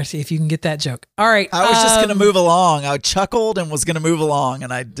 48 there, if you can get that joke. All right. I was just going to move along. I chuckled and was going to move along,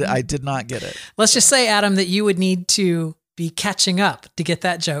 and I did not get it. Let's just say, Adam, that you would need to be catching up to get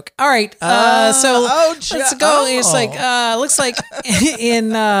that joke. All right. Let's go. It's like, looks like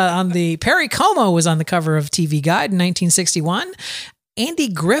on the Perry Como was on the cover of TV Guide in 1961. Andy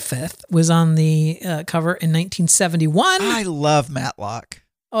Griffith was on the cover in 1971. I love Matlock.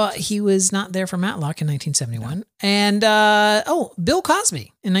 He was not there for Matlock in 1971. And Bill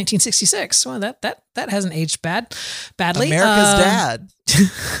Cosby in 1966. Well, that hasn't aged badly. America's Dad.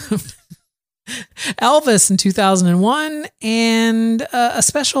 Elvis in 2001, and a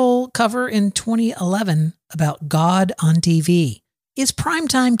special cover in 2011 about God on TV. Is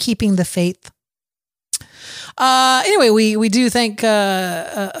Primetime keeping the faith? Anyway, we do thank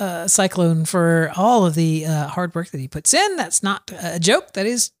Cyclone for all of the hard work that he puts in. That's not a joke. That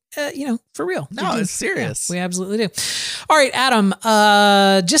is, for real. No, it's serious. Yeah, we absolutely do. All right, Adam,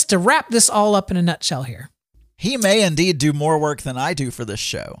 just to wrap this all up in a nutshell here. He may indeed do more work than I do for this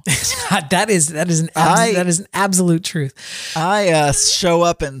show. that is an absolute truth. I show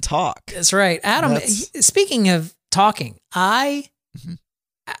up and talk. That's right. Adam, speaking of talking, I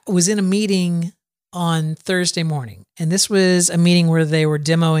was in a meeting on Thursday morning, and this was a meeting where they were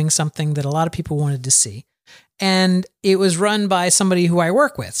demoing something that a lot of people wanted to see. And it was run by somebody who I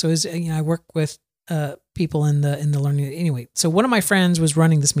work with. So it was, I work with people in the learning. Anyway, so one of my friends was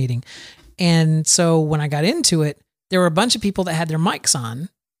running this meeting. And so when I got into it, there were a bunch of people that had their mics on.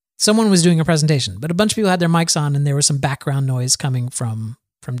 Someone was doing a presentation, but a bunch of people had their mics on, and there was some background noise coming from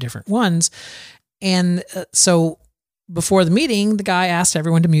different ones. And so before the meeting, the guy asked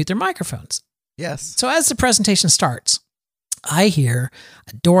everyone to mute their microphones. Yes. So as the presentation starts, I hear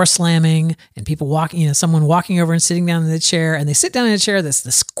a door slamming and people walking, someone walking over and sitting down in the chair, and they sit down in a chair that's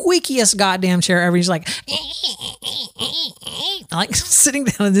the squeakiest goddamn chair ever. He's like sitting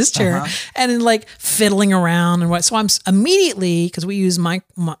down in this chair and then like fiddling around and what. So I'm immediately, because we use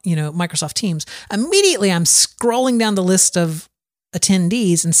Microsoft Teams, immediately I'm scrolling down the list of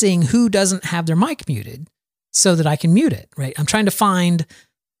attendees and seeing who doesn't have their mic muted so that I can mute it, right? I'm trying to find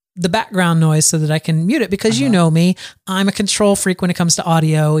the background noise so that I can mute it because you know me, I'm a control freak when it comes to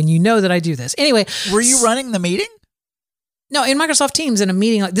audio, and you know that I do this. Anyway. Were you running the meeting? No, in Microsoft Teams, in a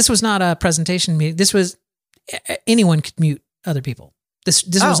meeting like this was not a presentation meeting. This was anyone could mute other people. This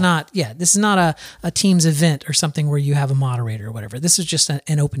was not, this is not a Teams event or something where you have a moderator or whatever. This is just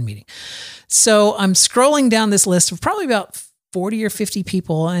an open meeting. So I'm scrolling down this list of probably about 40 or 50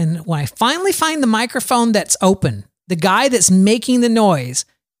 people. And when I finally find the microphone that's open, the guy that's making the noise,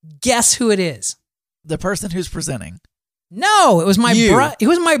 guess who it is? The person who's presenting. No, it was it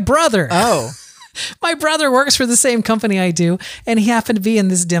was my brother. Oh. My brother works for the same company I do, and he happened to be in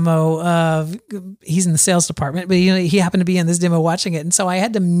this demo. He's in the sales department, but he happened to be in this demo watching it, and so I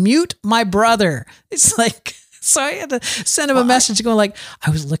had to mute my brother. It's like, so I had to send him a message going like,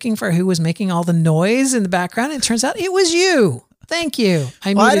 I was looking for who was making all the noise in the background, and it turns out it was you. Thank you.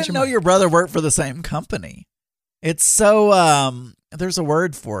 I didn't know your brother worked for the same company. It's so, there's a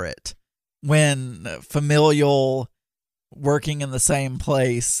word for it. When familial, working in the same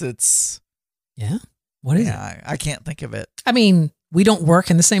place, it's... Yeah? What is it? I can't think of it. I mean, we don't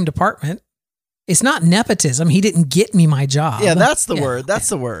work in the same department. It's not nepotism. He didn't get me my job. Yeah, that's the word. That's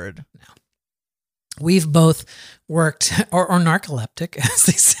the word. No. We've both worked, or narcoleptic, as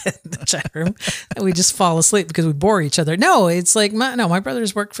they said in the chat room. And we just fall asleep because we bore each other. No, it's like, my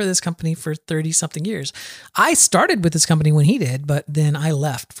brother's worked for this company for 30 something years. I started with this company when he did, but then I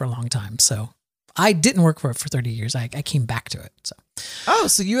left for a long time. So I didn't work for it for 30 years. I came back to it. So. Oh,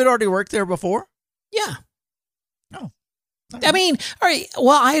 so you had already worked there before? Yeah. Oh, I mean, all right.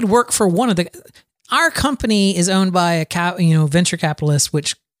 Well, I had worked for our company is owned by a venture capitalist,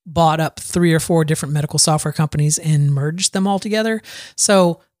 which bought up 3 or 4 different medical software companies and merged them all together.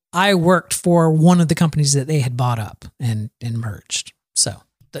 So I worked for one of the companies that they had bought up and merged. So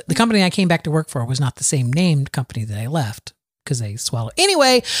the company I came back to work for was not the same named company that I left because they swallowed.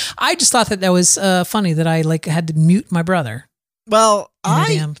 Anyway, I just thought that was funny that I had to mute my brother. Well,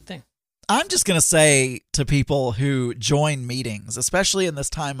 Damn thing. I'm just going to say to people who join meetings, especially in this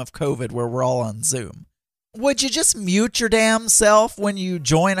time of COVID where we're all on Zoom, would you just mute your damn self when you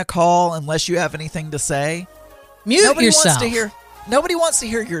join a call unless you have anything to say? Mute yourself. Nobody wants to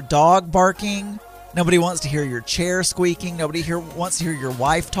hear your dog barking. Nobody wants to hear your chair squeaking. Nobody wants to hear your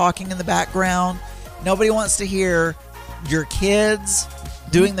wife talking in the background. Nobody wants to hear your kids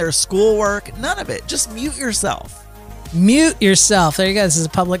doing their schoolwork. None of it. Just mute yourself. Mute yourself. There you go. This is a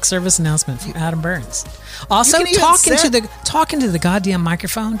public service announcement from Adam Burns. Also, talking to the goddamn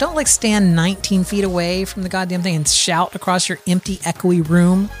microphone. Don't stand 19 feet away from the goddamn thing and shout across your empty, echoey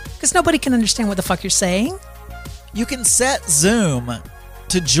room because nobody can understand what the fuck you're saying. You can set Zoom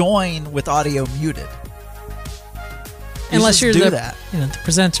to join with audio muted. Unless you're the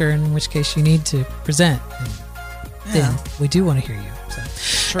presenter, in which case you need to present. Then we do want to hear you. So.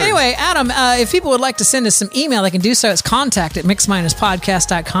 Anyway, Adam, if people would like to send us some email, they can do so. It's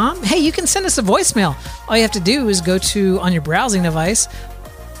contact@mix-podcast.com. Hey, you can send us a voicemail. All you have to do is go to, on your browsing device,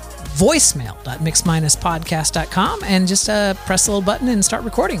 voicemail.mix-podcast.com and just press the little button and start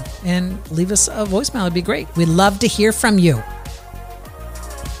recording and leave us a voicemail. It'd be great. We'd love to hear from you.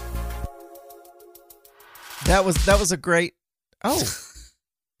 That was a great... Oh,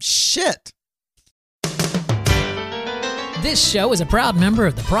 shit. This show is a proud member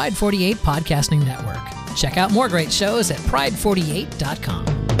of the Pride 48 Podcasting Network. Check out more great shows at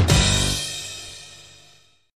pride48.com.